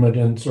 improvement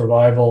in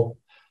survival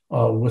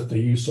with the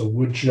use of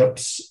wood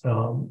chips.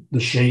 The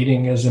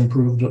shading has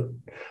improved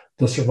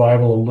the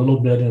survival a little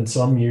bit in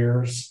some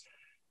years.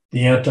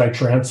 The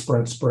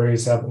anti-transpirant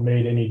sprays haven't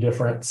made any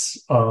difference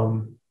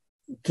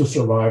to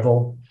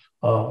survival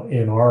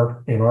in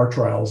our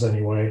trials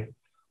anyway.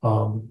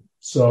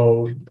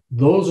 So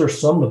those are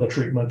some of the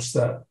treatments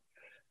that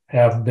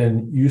have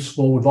been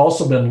useful. We've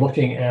also been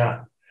looking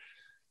at,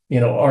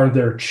 are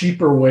there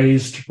cheaper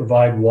ways to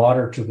provide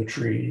water to the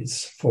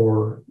trees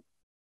for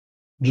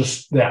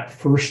just that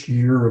first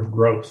year of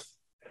growth?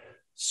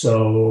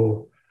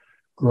 So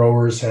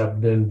growers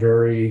have been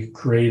very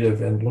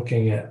creative in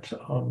looking at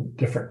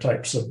different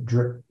types of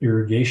drip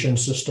irrigation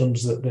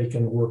systems that they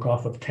can work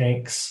off of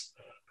tanks,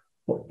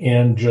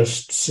 and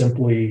just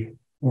simply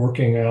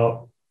working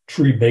out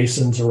tree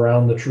basins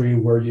around the tree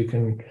where you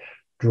can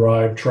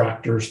drive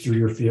tractors through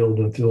your field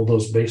and fill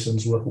those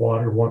basins with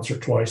water once or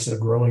twice a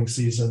growing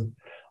season,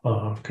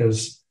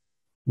 because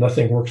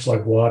nothing works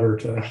like water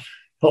to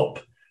help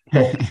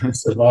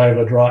survive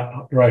a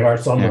dry hard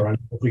summer. Yeah. I mean,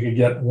 if we could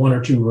get 1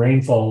 or 2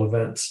 rainfall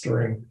events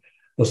during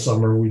the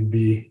summer, we'd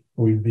be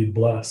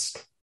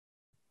blessed.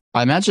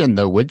 I imagine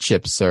the wood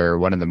chips are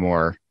one of the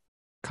more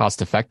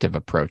cost-effective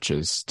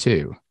approaches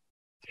too.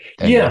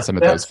 And some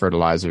of those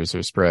fertilizers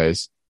or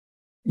sprays.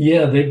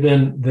 Yeah, they've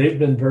been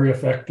very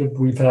effective.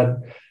 We've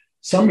had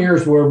some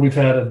years where we've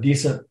had a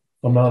decent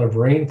amount of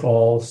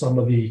rainfall. Some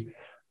of the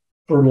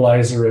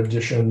fertilizer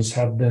additions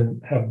have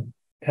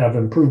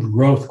improved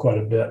growth quite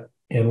a bit,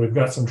 and we've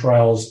got some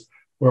trials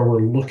where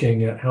we're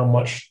looking at how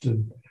much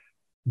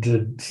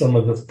did some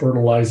of the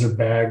fertilizer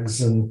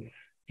bags and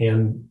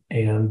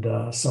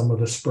some of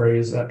the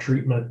sprays, that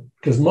treatment,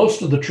 because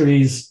most of the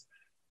trees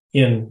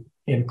in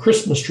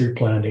Christmas tree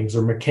plantings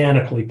are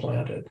mechanically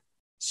planted.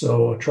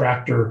 So a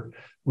tractor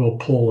will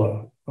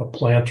pull a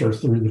planter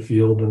through the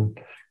field, and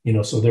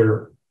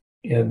so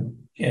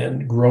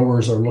and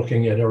growers are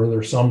looking at, are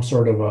there some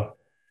sort of a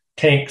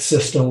tank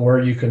system where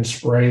you can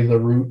spray the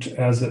root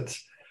as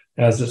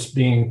it's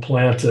being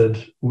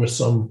planted with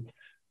some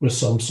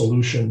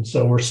solution.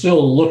 So we're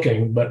still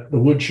looking, but the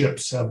wood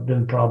chips have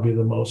been probably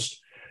the most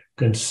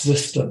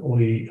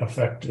consistently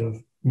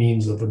effective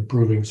means of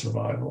improving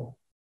survival.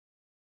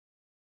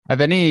 Have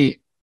any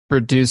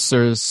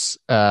producers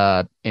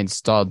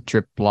installed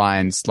drip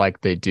lines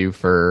like they do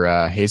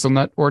for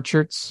hazelnut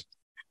orchards?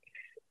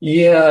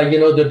 Yeah,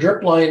 the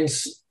drip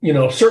lines,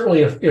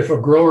 certainly if a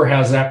grower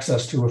has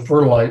access to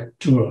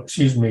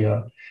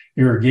a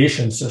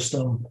irrigation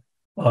system,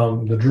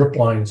 the drip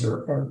lines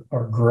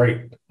are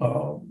great.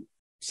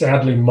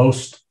 Sadly,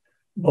 most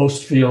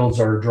fields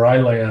are dry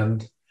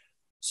land,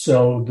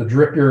 so the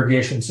drip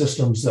irrigation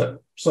systems that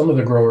some of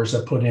the growers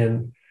have put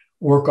in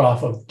work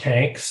off of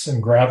tanks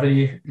and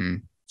gravity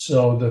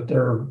so that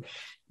they're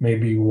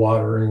maybe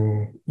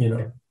watering,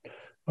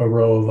 a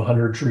row of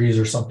 100 trees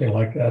or something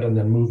like that, and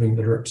then moving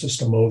the drip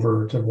system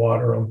over to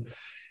water them.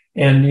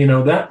 And,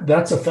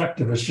 that's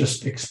effective. It's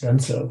just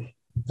expensive,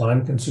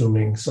 time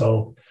consuming.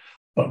 So,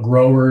 but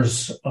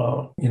growers,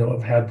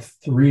 have had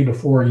 3 to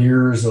 4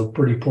 years of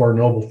pretty poor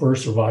noble fir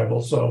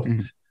survival. So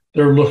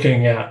they're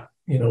looking at,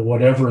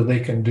 whatever they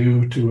can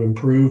do to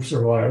improve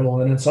survival.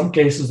 And in some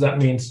cases, that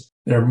means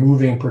they're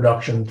moving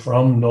production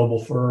from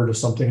noble fir to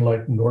something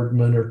like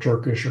Nordmann or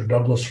Turkish or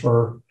Douglas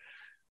fir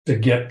to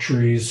get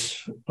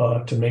trees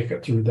to make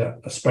it through that,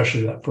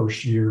 especially that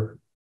first year.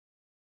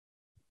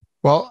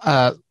 Well,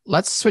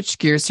 let's switch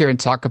gears here and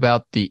talk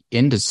about the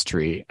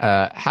industry.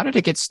 How did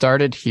it get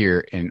started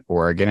here in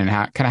Oregon, and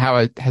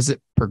how has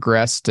it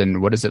progressed,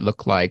 and what does it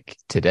look like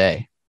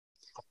today?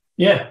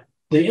 Yeah,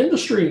 the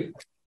industry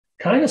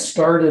kind of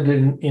started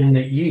in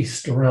the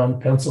east around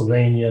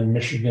Pennsylvania and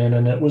Michigan,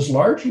 and it was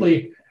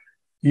largely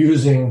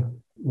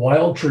using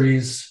wild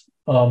trees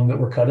that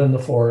were cut in the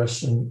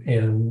forest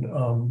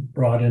and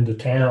brought into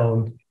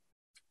town.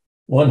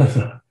 One of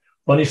the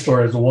funny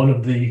story is one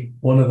of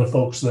the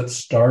folks that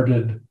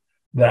started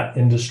that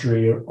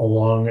industry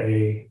along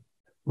a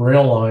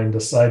rail line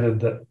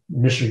decided that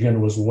Michigan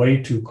was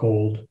way too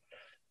cold,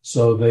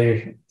 so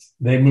they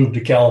moved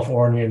to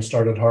California and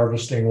started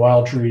harvesting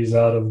wild trees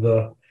out of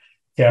the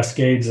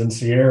Cascades and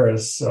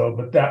Sierras. So,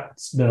 but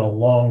that's been a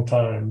long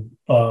time.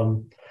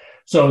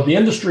 So the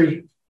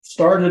industry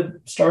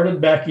started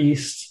back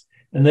east,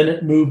 and then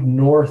it moved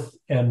north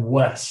and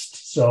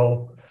west.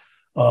 So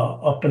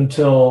up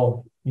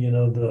until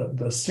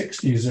the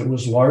 60s, it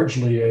was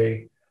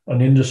largely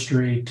an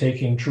industry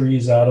taking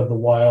trees out of the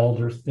wild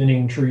or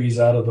thinning trees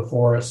out of the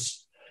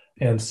forests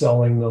and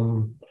selling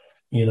them,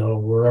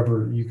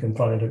 wherever you can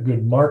find a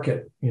good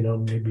market,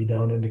 maybe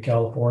down into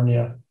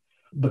California.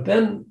 But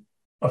then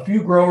a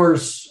few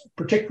growers,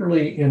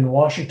 particularly in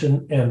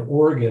Washington and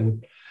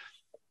Oregon,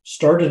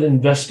 started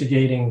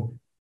investigating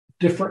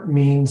different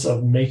means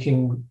of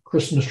making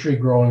Christmas tree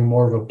growing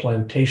more of a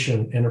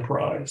plantation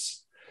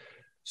enterprise.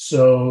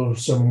 So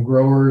some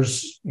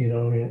growers, in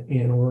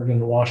Oregon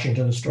and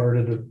Washington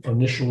started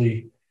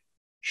initially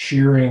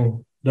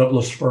shearing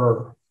Douglas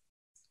fir,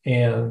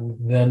 and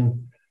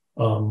then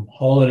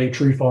Holiday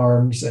Tree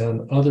Farms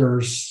and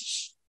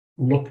others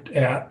looked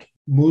at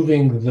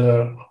moving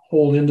the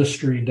whole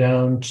industry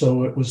down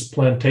so it was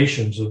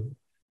plantations of,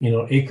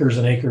 acres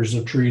and acres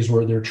of trees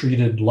where they're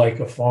treated like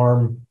a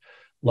farm,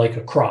 like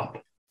a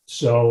crop.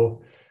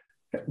 So,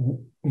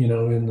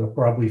 in the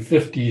probably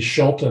 50s,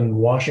 Shelton,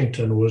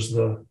 Washington was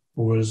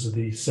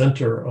the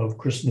center of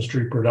Christmas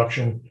tree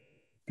production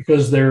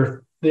because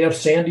they have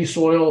sandy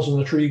soils and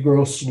the tree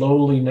grows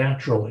slowly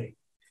naturally.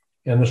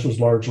 And this was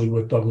largely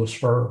with Douglas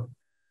fir.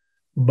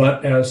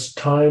 But as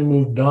time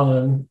moved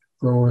on,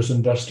 growers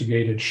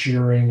investigated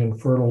shearing and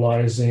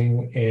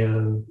fertilizing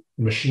and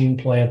machine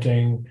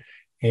planting,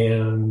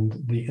 and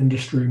the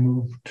industry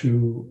moved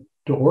to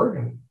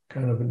Oregon,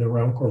 kind of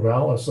around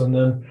Corvallis. And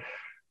then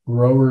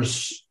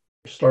growers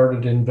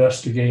started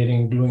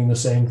investigating doing the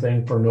same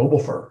thing for noble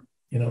fir.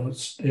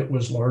 It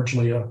was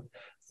largely a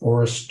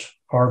forest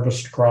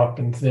harvest crop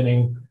and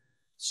thinning.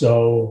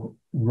 So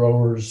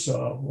growers,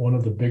 one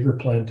of the bigger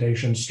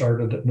plantations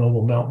started at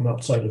Noble Mountain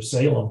outside of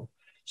Salem,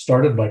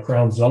 started by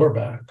Crown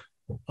Zellerback.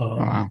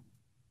 Wow.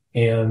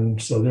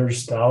 And so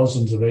there's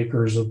thousands of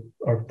acres of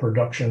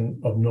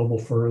production of noble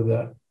fir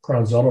that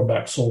Crown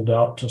Zellerback sold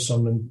out to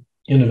some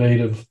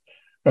innovative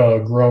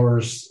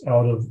growers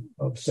out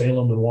of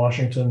Salem and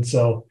Washington.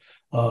 So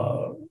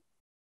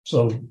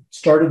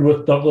started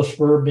with Douglas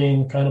fir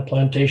being kind of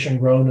plantation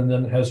grown, and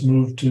then has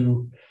moved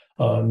to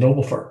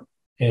noble fir.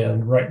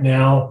 And right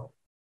now,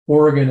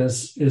 Oregon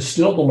is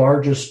still the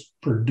largest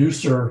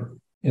producer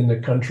in the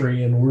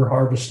country, and we're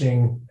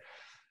harvesting,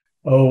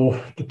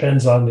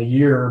 depends on the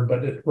year,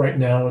 but right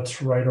now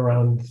it's right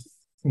around,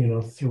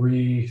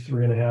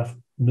 3.5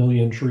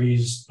 million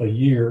trees a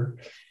year.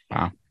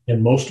 Wow.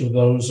 And most of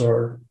those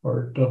are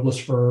Douglas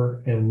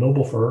fir and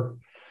noble fir.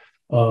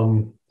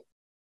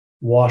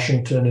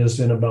 Washington is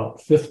in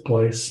about 5th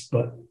place,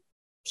 but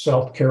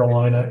South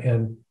Carolina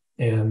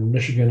and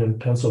Michigan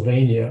and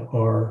Pennsylvania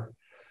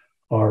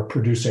are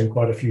producing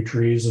quite a few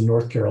trees, and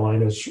North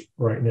Carolina is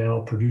right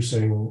now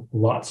producing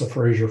lots of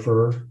Fraser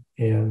fir.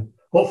 And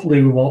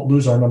hopefully we won't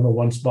lose our number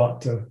one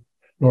spot to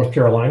North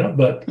Carolina,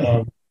 but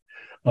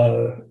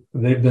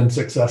they've been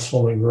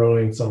successful in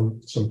growing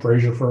some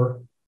Fraser fir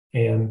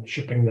and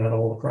shipping that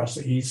all across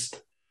the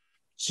East.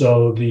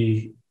 So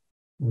the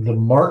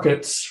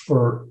markets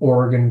for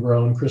Oregon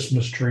grown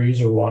Christmas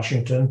trees or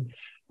Washington,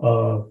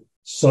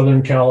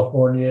 Southern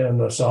California and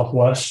the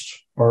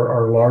Southwest are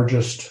our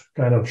largest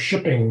kind of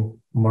shipping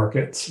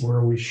markets,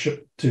 where we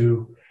ship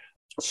to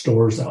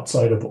stores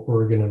outside of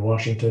Oregon and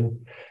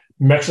Washington.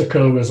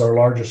 Mexico is our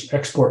largest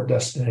export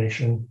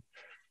destination.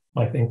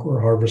 I think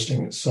we're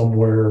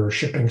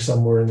shipping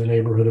somewhere in the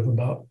neighborhood of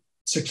about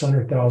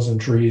 600,000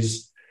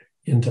 trees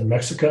into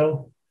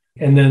Mexico.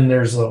 And then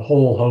there's a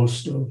whole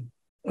host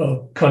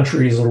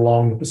countries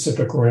along the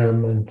Pacific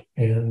Rim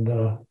and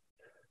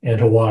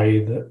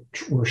Hawaii that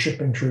we're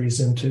shipping trees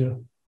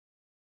into.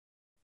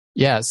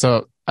 Yeah.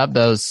 So of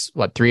those,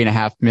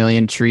 3.5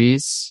 million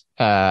trees,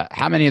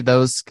 how many of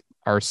those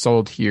are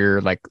sold here,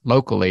 like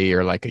locally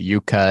or like a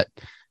U-cut?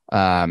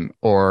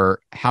 Or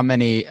how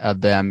many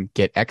of them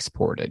get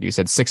exported? You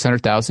said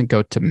 600,000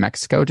 go to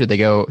Mexico. Do they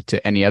go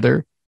to any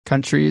other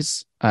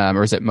countries?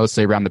 Or is it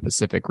mostly around the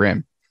Pacific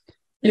Rim?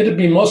 It'd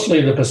be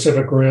mostly the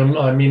Pacific Rim.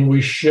 I mean,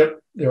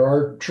 there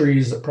are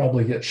trees that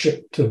probably get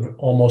shipped to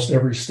almost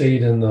every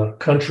state in the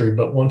country,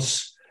 but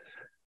once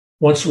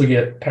we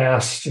get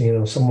past,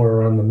 somewhere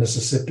around the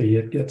Mississippi,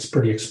 it gets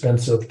pretty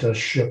expensive to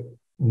ship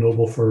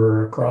noble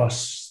fir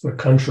across the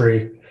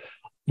country,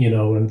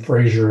 and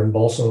Fraser and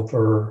balsam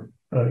fir,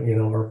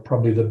 are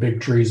probably the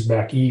big trees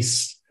back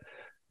east.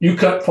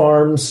 U-cut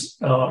farms,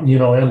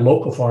 and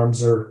local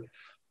farms are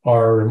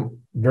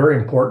very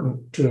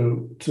important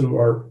to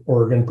our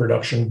Oregon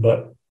production,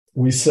 but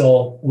we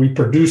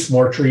produce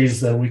more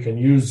trees than we can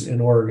use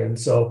in Oregon.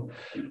 So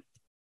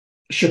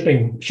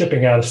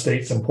shipping out of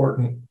state's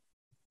important.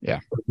 Yeah.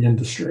 For the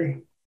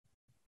industry.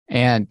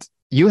 And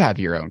you have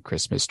your own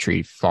Christmas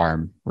tree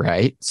farm,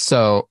 right?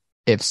 So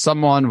if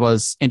someone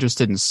was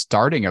interested in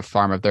starting a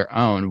farm of their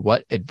own,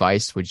 what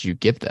advice would you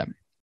give them?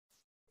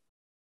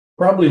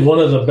 Probably one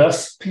of the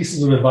best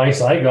pieces of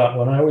advice I got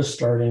when I was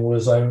starting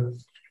was I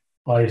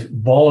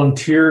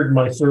volunteered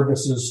my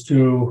services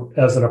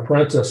as an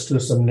apprentice to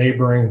some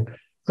neighboring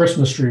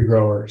Christmas tree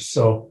growers.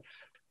 So,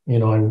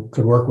 I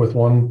could work with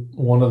one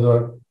of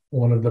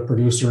the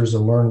producers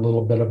and learn a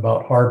little bit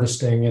about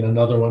harvesting, and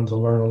another one to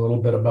learn a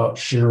little bit about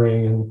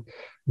shearing and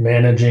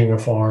managing a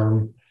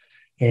farm.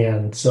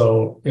 And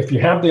so if you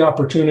have the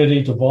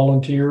opportunity to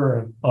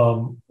volunteer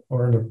or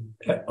an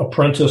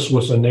apprentice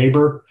with a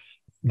neighbor,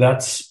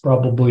 that's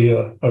probably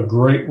a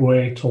great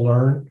way to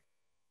learn.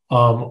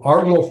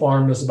 Our little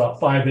farm is about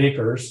 5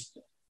 acres,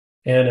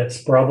 and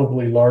it's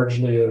probably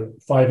largely a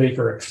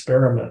 5-acre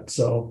experiment.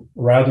 So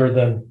rather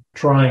than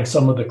trying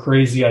some of the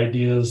crazy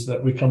ideas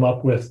that we come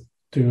up with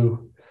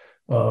to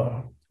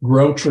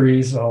grow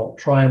trees, I'll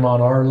try them on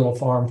our little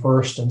farm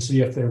first and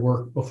see if they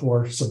work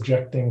before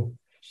subjecting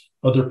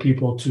other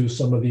people to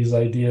some of these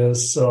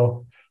ideas.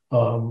 So,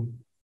 I've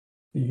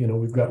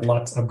got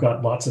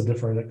lots of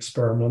different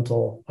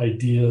experimental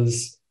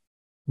ideas,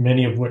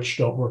 many of which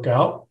don't work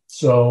out.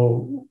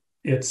 So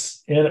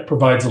it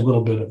provides a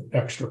little bit of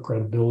extra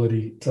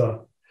credibility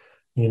to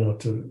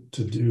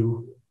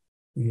do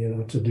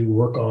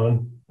work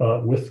on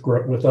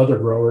with other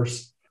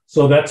growers.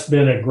 So that's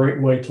been a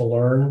great way to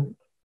learn.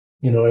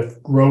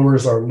 If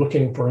growers are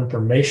looking for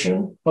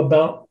information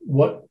about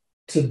what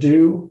to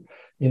do,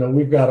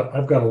 I've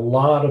got a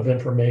lot of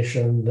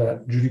information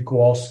that Judy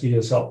Kowalski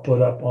has helped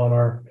put up on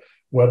our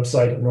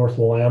website at North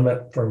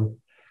Willamette from,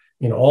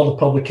 all the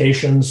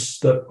publications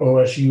that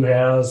OSU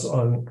has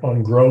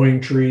on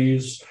growing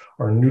trees,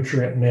 our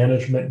nutrient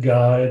management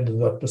guide,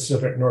 the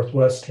Pacific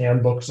Northwest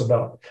handbooks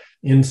about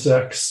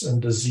insects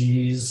and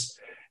disease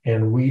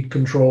and weed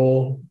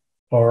control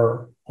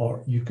are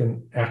you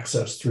can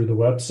access through the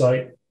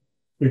website.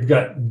 We've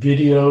got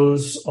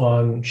videos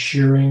on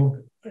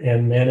shearing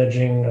and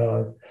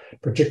managing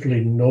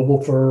particularly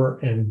noble fir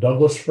and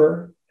Douglas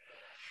fir,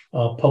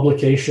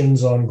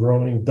 publications on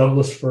growing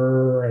Douglas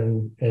fir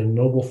and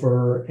noble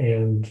fir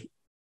and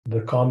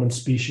the common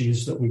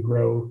species that we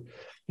grow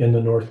in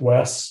the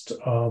Northwest,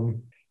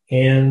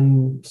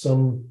 and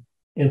some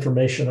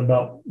information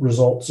about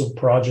results of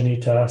progeny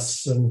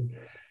tests and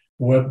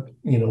web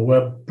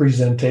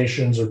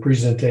presentations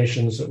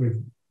that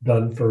we've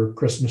done for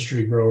Christmas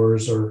tree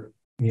growers are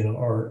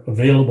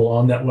available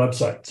on that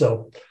website.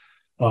 So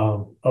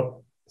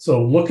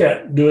look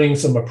at doing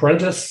some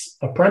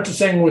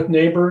apprenticing with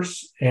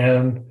neighbors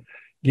and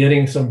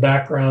getting some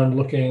background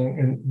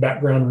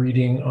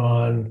reading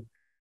on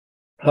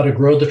how to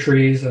grow the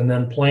trees, and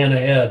then plan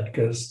ahead,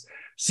 because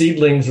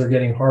seedlings are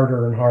getting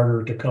harder and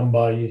harder to come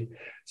by.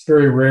 It's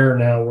very rare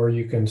now where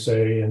you can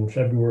say in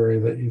February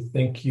that you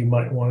think you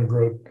might want to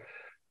grow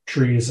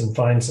trees and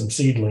find some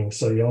seedlings.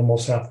 So you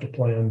almost have to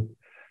plan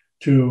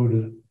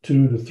 2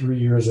 to 3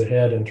 years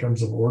ahead in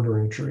terms of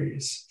ordering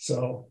trees.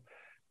 So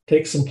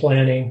take some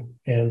planning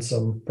and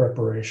some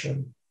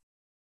preparation.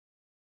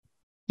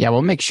 Yeah,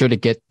 we'll make sure to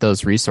get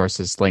those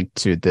resources linked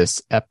to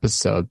this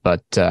episode.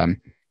 But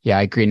yeah,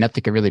 I agree.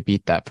 Nothing can really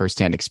beat that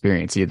firsthand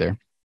experience either.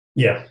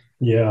 Yeah.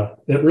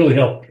 It really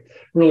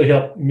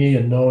helped me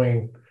in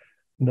knowing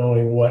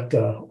what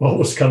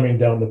was coming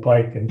down the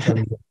pike in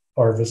terms of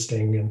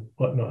harvesting and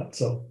whatnot.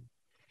 So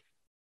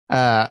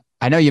I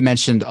know you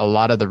mentioned a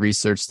lot of the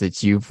research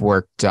that you've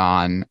worked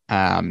on,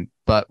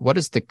 but what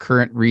is the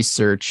current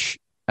research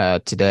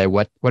today?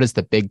 What is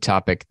the big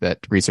topic that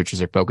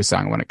researchers are focused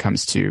on when it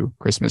comes to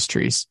Christmas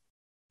trees?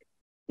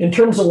 In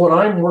terms of what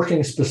I'm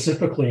working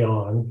specifically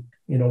on,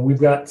 we've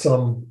got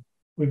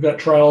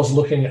trials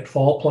looking at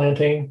fall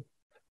planting,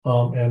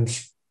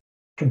 and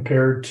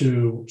compared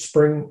to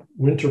spring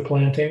winter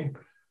planting.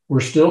 We're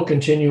still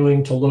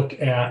continuing to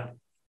look at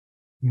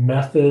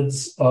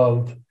methods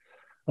of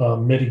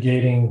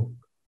mitigating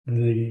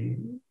the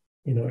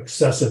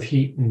excessive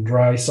heat and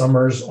dry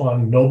summers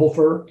on noble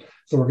fir.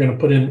 So we're going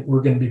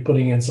to be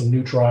putting in some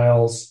new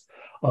trials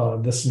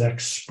this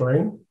next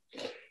spring.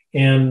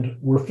 And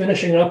we're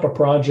finishing up a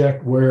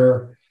project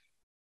where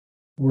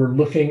we're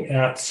looking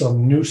at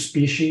some new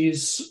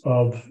species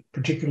of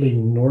particularly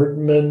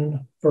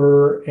Nordman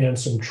fir and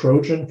some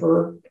Trojan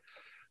fir.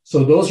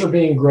 So those are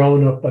being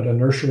grown up at a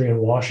nursery in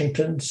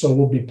Washington. So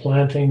we'll be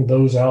planting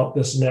those out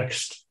this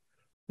next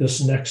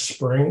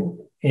spring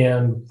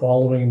and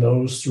following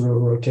those through a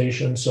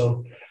rotation.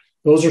 So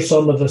those are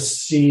some of the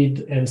seed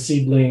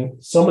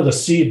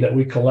that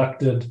we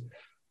collected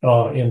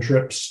in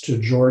trips to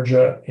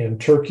Georgia and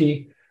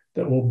Turkey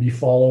that we'll be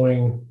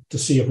following to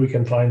see if we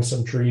can find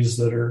some trees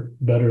that are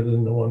better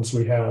than the ones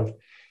we have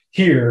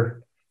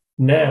here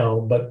now.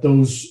 But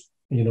those,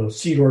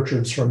 seed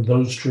orchards from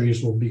those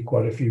trees will be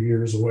quite a few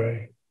years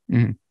away.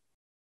 Mm.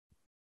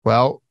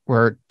 Well,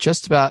 we're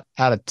just about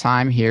out of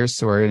time here,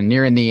 so we're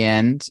nearing the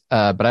end.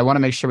 But I want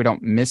to make sure we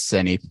don't miss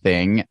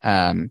anything. Do you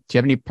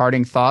have any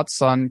parting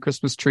thoughts on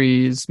Christmas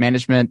trees,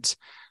 management,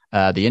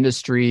 the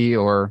industry,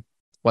 or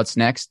what's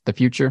next, the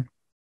future?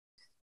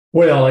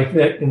 Well,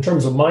 in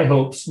terms of my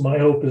hope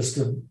is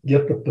to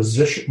get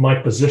my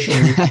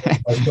position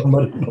by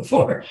somebody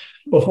before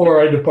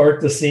I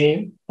depart the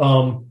scene.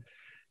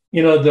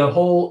 The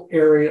whole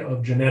area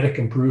of genetic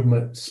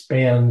improvement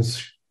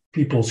spans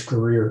people's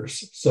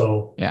careers.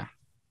 So yeah.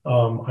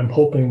 I'm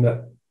hoping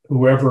that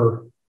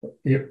whoever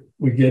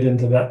we get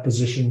into that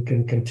position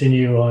can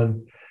continue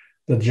on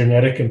the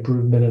genetic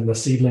improvement and the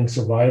seedling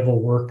survival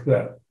work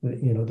that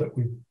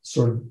we've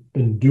sort of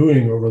been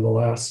doing over the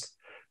last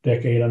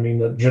decade. I mean,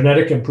 the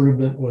genetic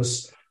improvement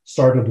was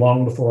started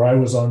long before I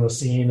was on the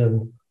scene,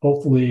 and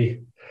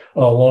hopefully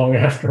long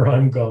after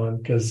I'm gone,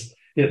 because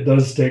it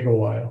does take a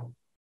while.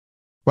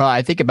 Well,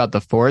 I think about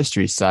the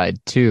forestry side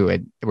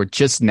too. We're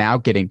just now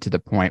getting to the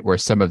point where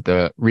some of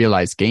the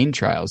realized gain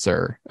trials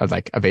are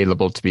like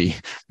available to be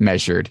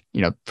measured,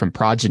 from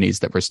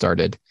progenies that were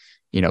started,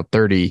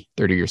 30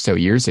 or so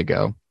years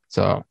ago.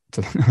 So it's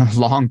a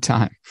long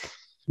time.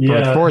 Yeah.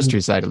 From the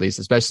forestry side, at least,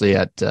 especially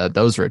at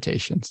those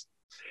rotations.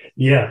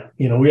 Yeah.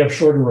 We have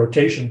shorter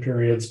rotation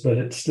periods, but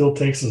it still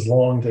takes as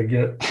long to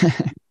get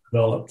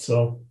developed.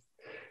 So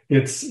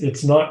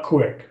it's not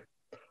quick.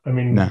 I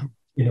mean, no.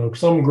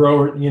 Some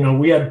grower,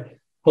 we had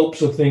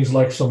hopes of things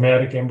like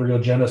somatic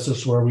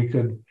embryogenesis, where we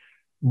could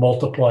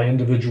multiply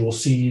individual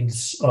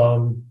seeds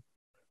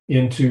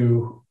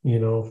into,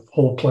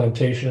 whole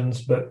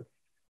plantations, but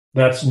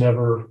that's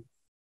never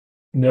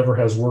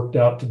has worked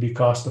out to be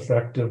cost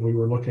effective. We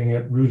were looking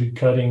at rooted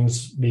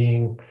cuttings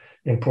being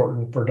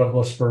important for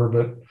Douglas fir,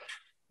 but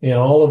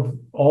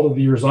all of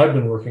the years I've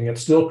been working, it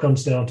still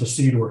comes down to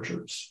seed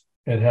orchards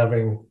and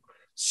having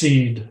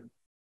seed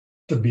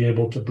to be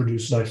able to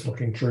produce nice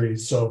looking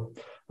trees. So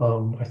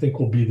I think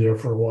we'll be there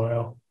for a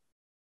while.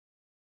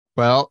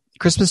 Well,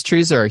 Christmas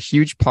trees are a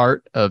huge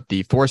part of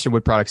the forest and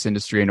wood products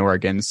industry in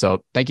Oregon.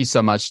 So thank you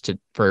so much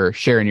for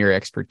sharing your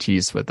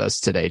expertise with us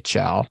today,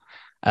 Chal.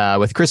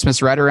 With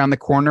Christmas right around the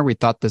corner, we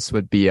thought this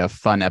would be a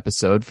fun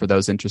episode for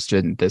those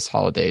interested in this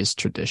holiday's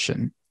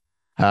tradition.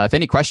 If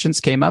any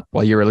questions came up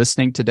while you were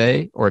listening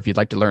today, or if you'd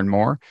like to learn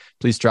more,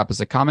 please drop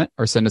us a comment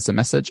or send us a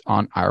message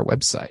on our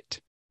website.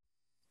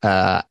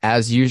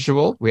 As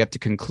usual, we have to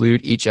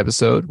conclude each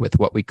episode with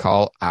what we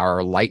call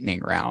our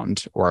lightning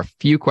round, or a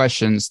few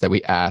questions that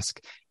we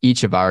ask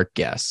each of our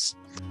guests.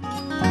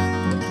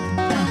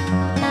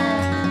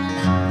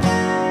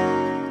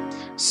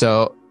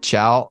 So,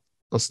 Chal,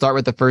 let's start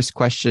with the first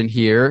question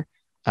here.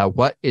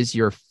 What is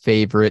your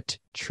favorite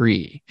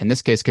tree? In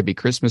this case, could be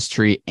Christmas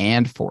tree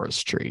and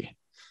forest tree.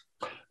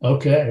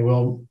 Okay,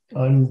 well,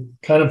 I'm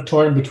kind of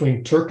torn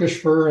between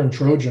Turkish fir and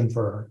Trojan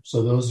fir.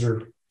 So those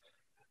are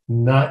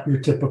not your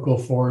typical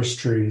forest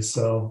trees.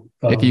 So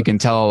if you can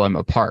tell them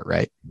apart,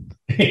 right?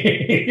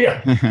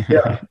 yeah.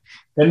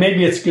 And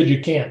maybe it's good you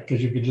can't,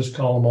 because you could just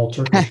call them all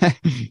Turkish. I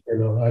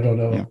don't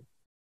know. Yeah.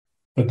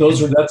 But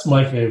that's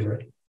my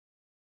favorite.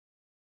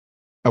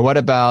 What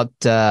about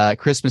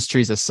Christmas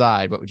trees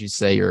aside? What would you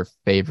say your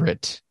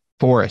favorite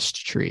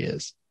forest tree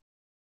is?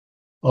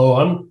 Oh,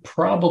 I'm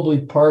probably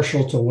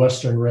partial to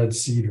Western red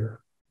cedar.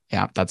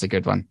 Yeah, that's a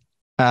good one.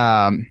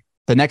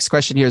 The next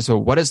question here is,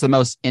 what is the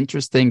most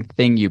interesting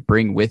thing you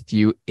bring with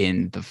you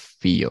in the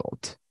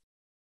field?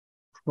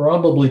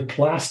 Probably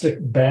plastic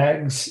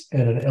bags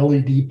and an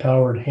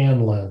LED-powered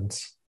hand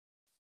lens.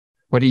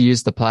 What do you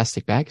use the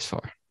plastic bags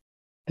for?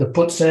 To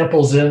put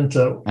samples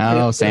into.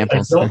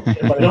 Samples.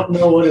 If I don't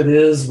know what it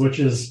is, which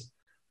is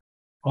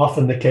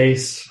often the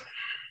case,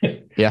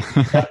 yeah,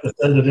 I have to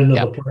send it into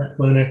the plant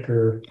clinic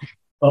or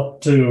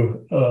up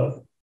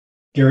to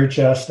Gary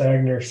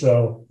Chastagner.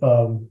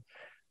 So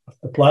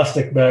the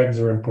plastic bags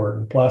are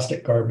important,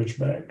 plastic garbage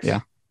bags.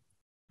 Yeah.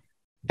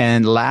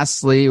 And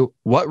lastly,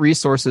 what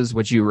resources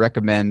would you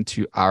recommend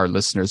to our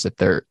listeners if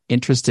they're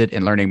interested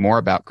in learning more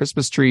about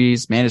Christmas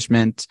trees,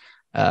 management,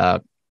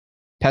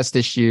 pest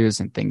issues,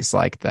 and things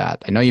like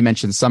that? I know you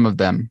mentioned some of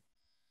them.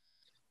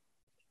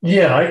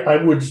 Yeah, I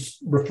would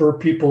refer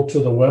people to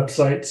the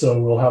website.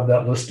 So we'll have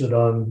that listed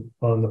on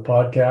the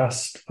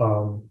podcast.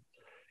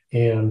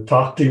 And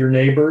talk to your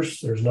neighbors.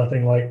 There's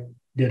nothing like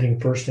getting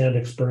firsthand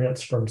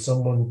experience from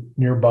someone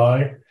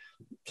nearby.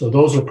 So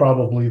those are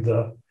probably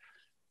the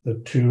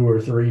 2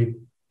 or 3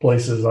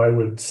 places I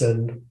would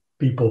send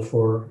people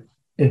for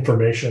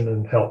information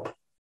and help.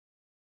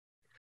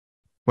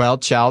 Well,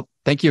 Chal,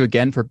 thank you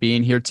again for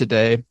being here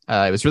today.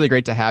 It was really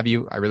great to have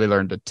you. I really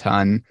learned a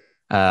ton.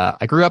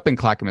 I grew up in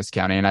Clackamas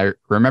County, and I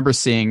remember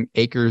seeing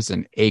acres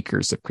and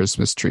acres of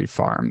Christmas tree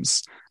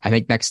farms. I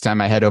think next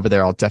time I head over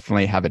there, I'll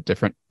definitely have a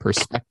different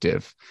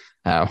perspective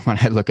when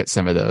I look at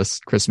some of those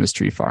Christmas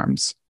tree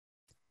farms.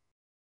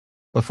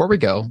 Before we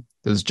go,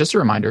 there's just a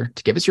reminder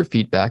to give us your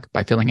feedback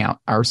by filling out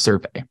our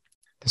survey.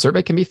 The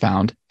survey can be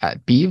found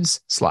at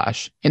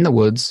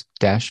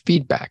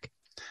beavs/inthewoods-feedback.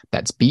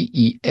 That's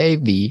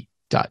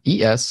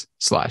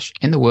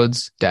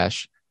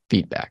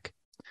beav.es/inthewoods-feedback.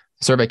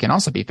 The survey can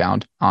also be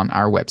found on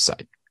our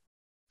website.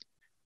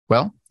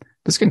 Well,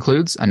 this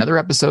concludes another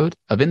episode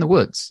of In the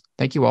Woods.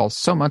 Thank you all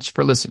so much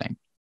for listening.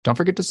 Don't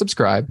forget to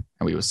subscribe,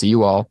 and we will see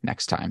you all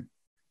next time.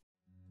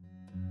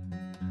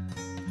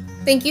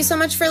 Thank you so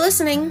much for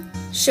listening.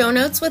 Show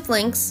notes with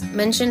links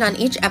mentioned on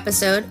each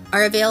episode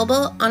are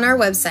available on our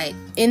website,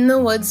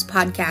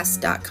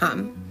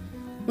 inthewoodspodcast.com.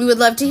 We would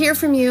love to hear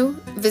from you.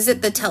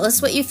 Visit the Tell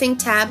Us What You Think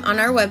tab on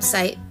our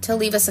website to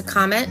leave us a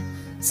comment,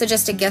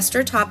 suggest a guest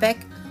or topic,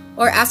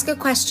 or ask a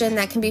question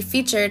that can be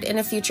featured in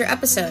a future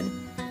episode.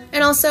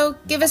 And also,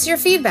 give us your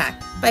feedback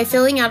by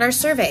filling out our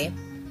survey.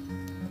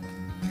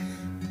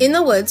 In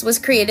the Woods was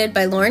created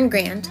by Lauren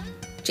Grand,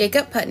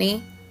 Jacob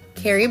Putney,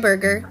 Carrie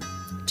Berger,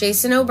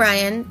 Jason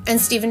O'Brien, and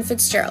Stephen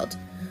Fitzgerald,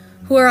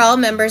 who are all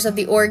members of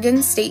the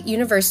Oregon State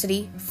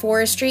University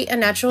Forestry and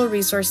Natural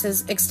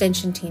Resources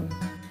Extension Team.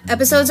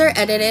 Episodes are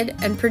edited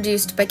and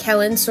produced by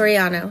Kellen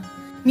Soriano.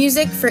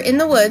 Music for In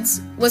the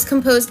Woods was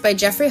composed by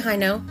Jeffrey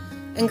Hino,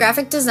 and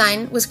graphic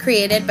design was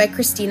created by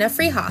Christina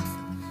Freehoff.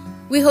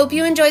 We hope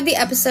you enjoyed the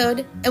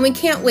episode, and we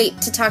can't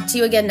wait to talk to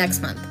you again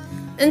next month.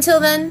 Until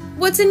then,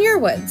 what's in your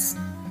woods?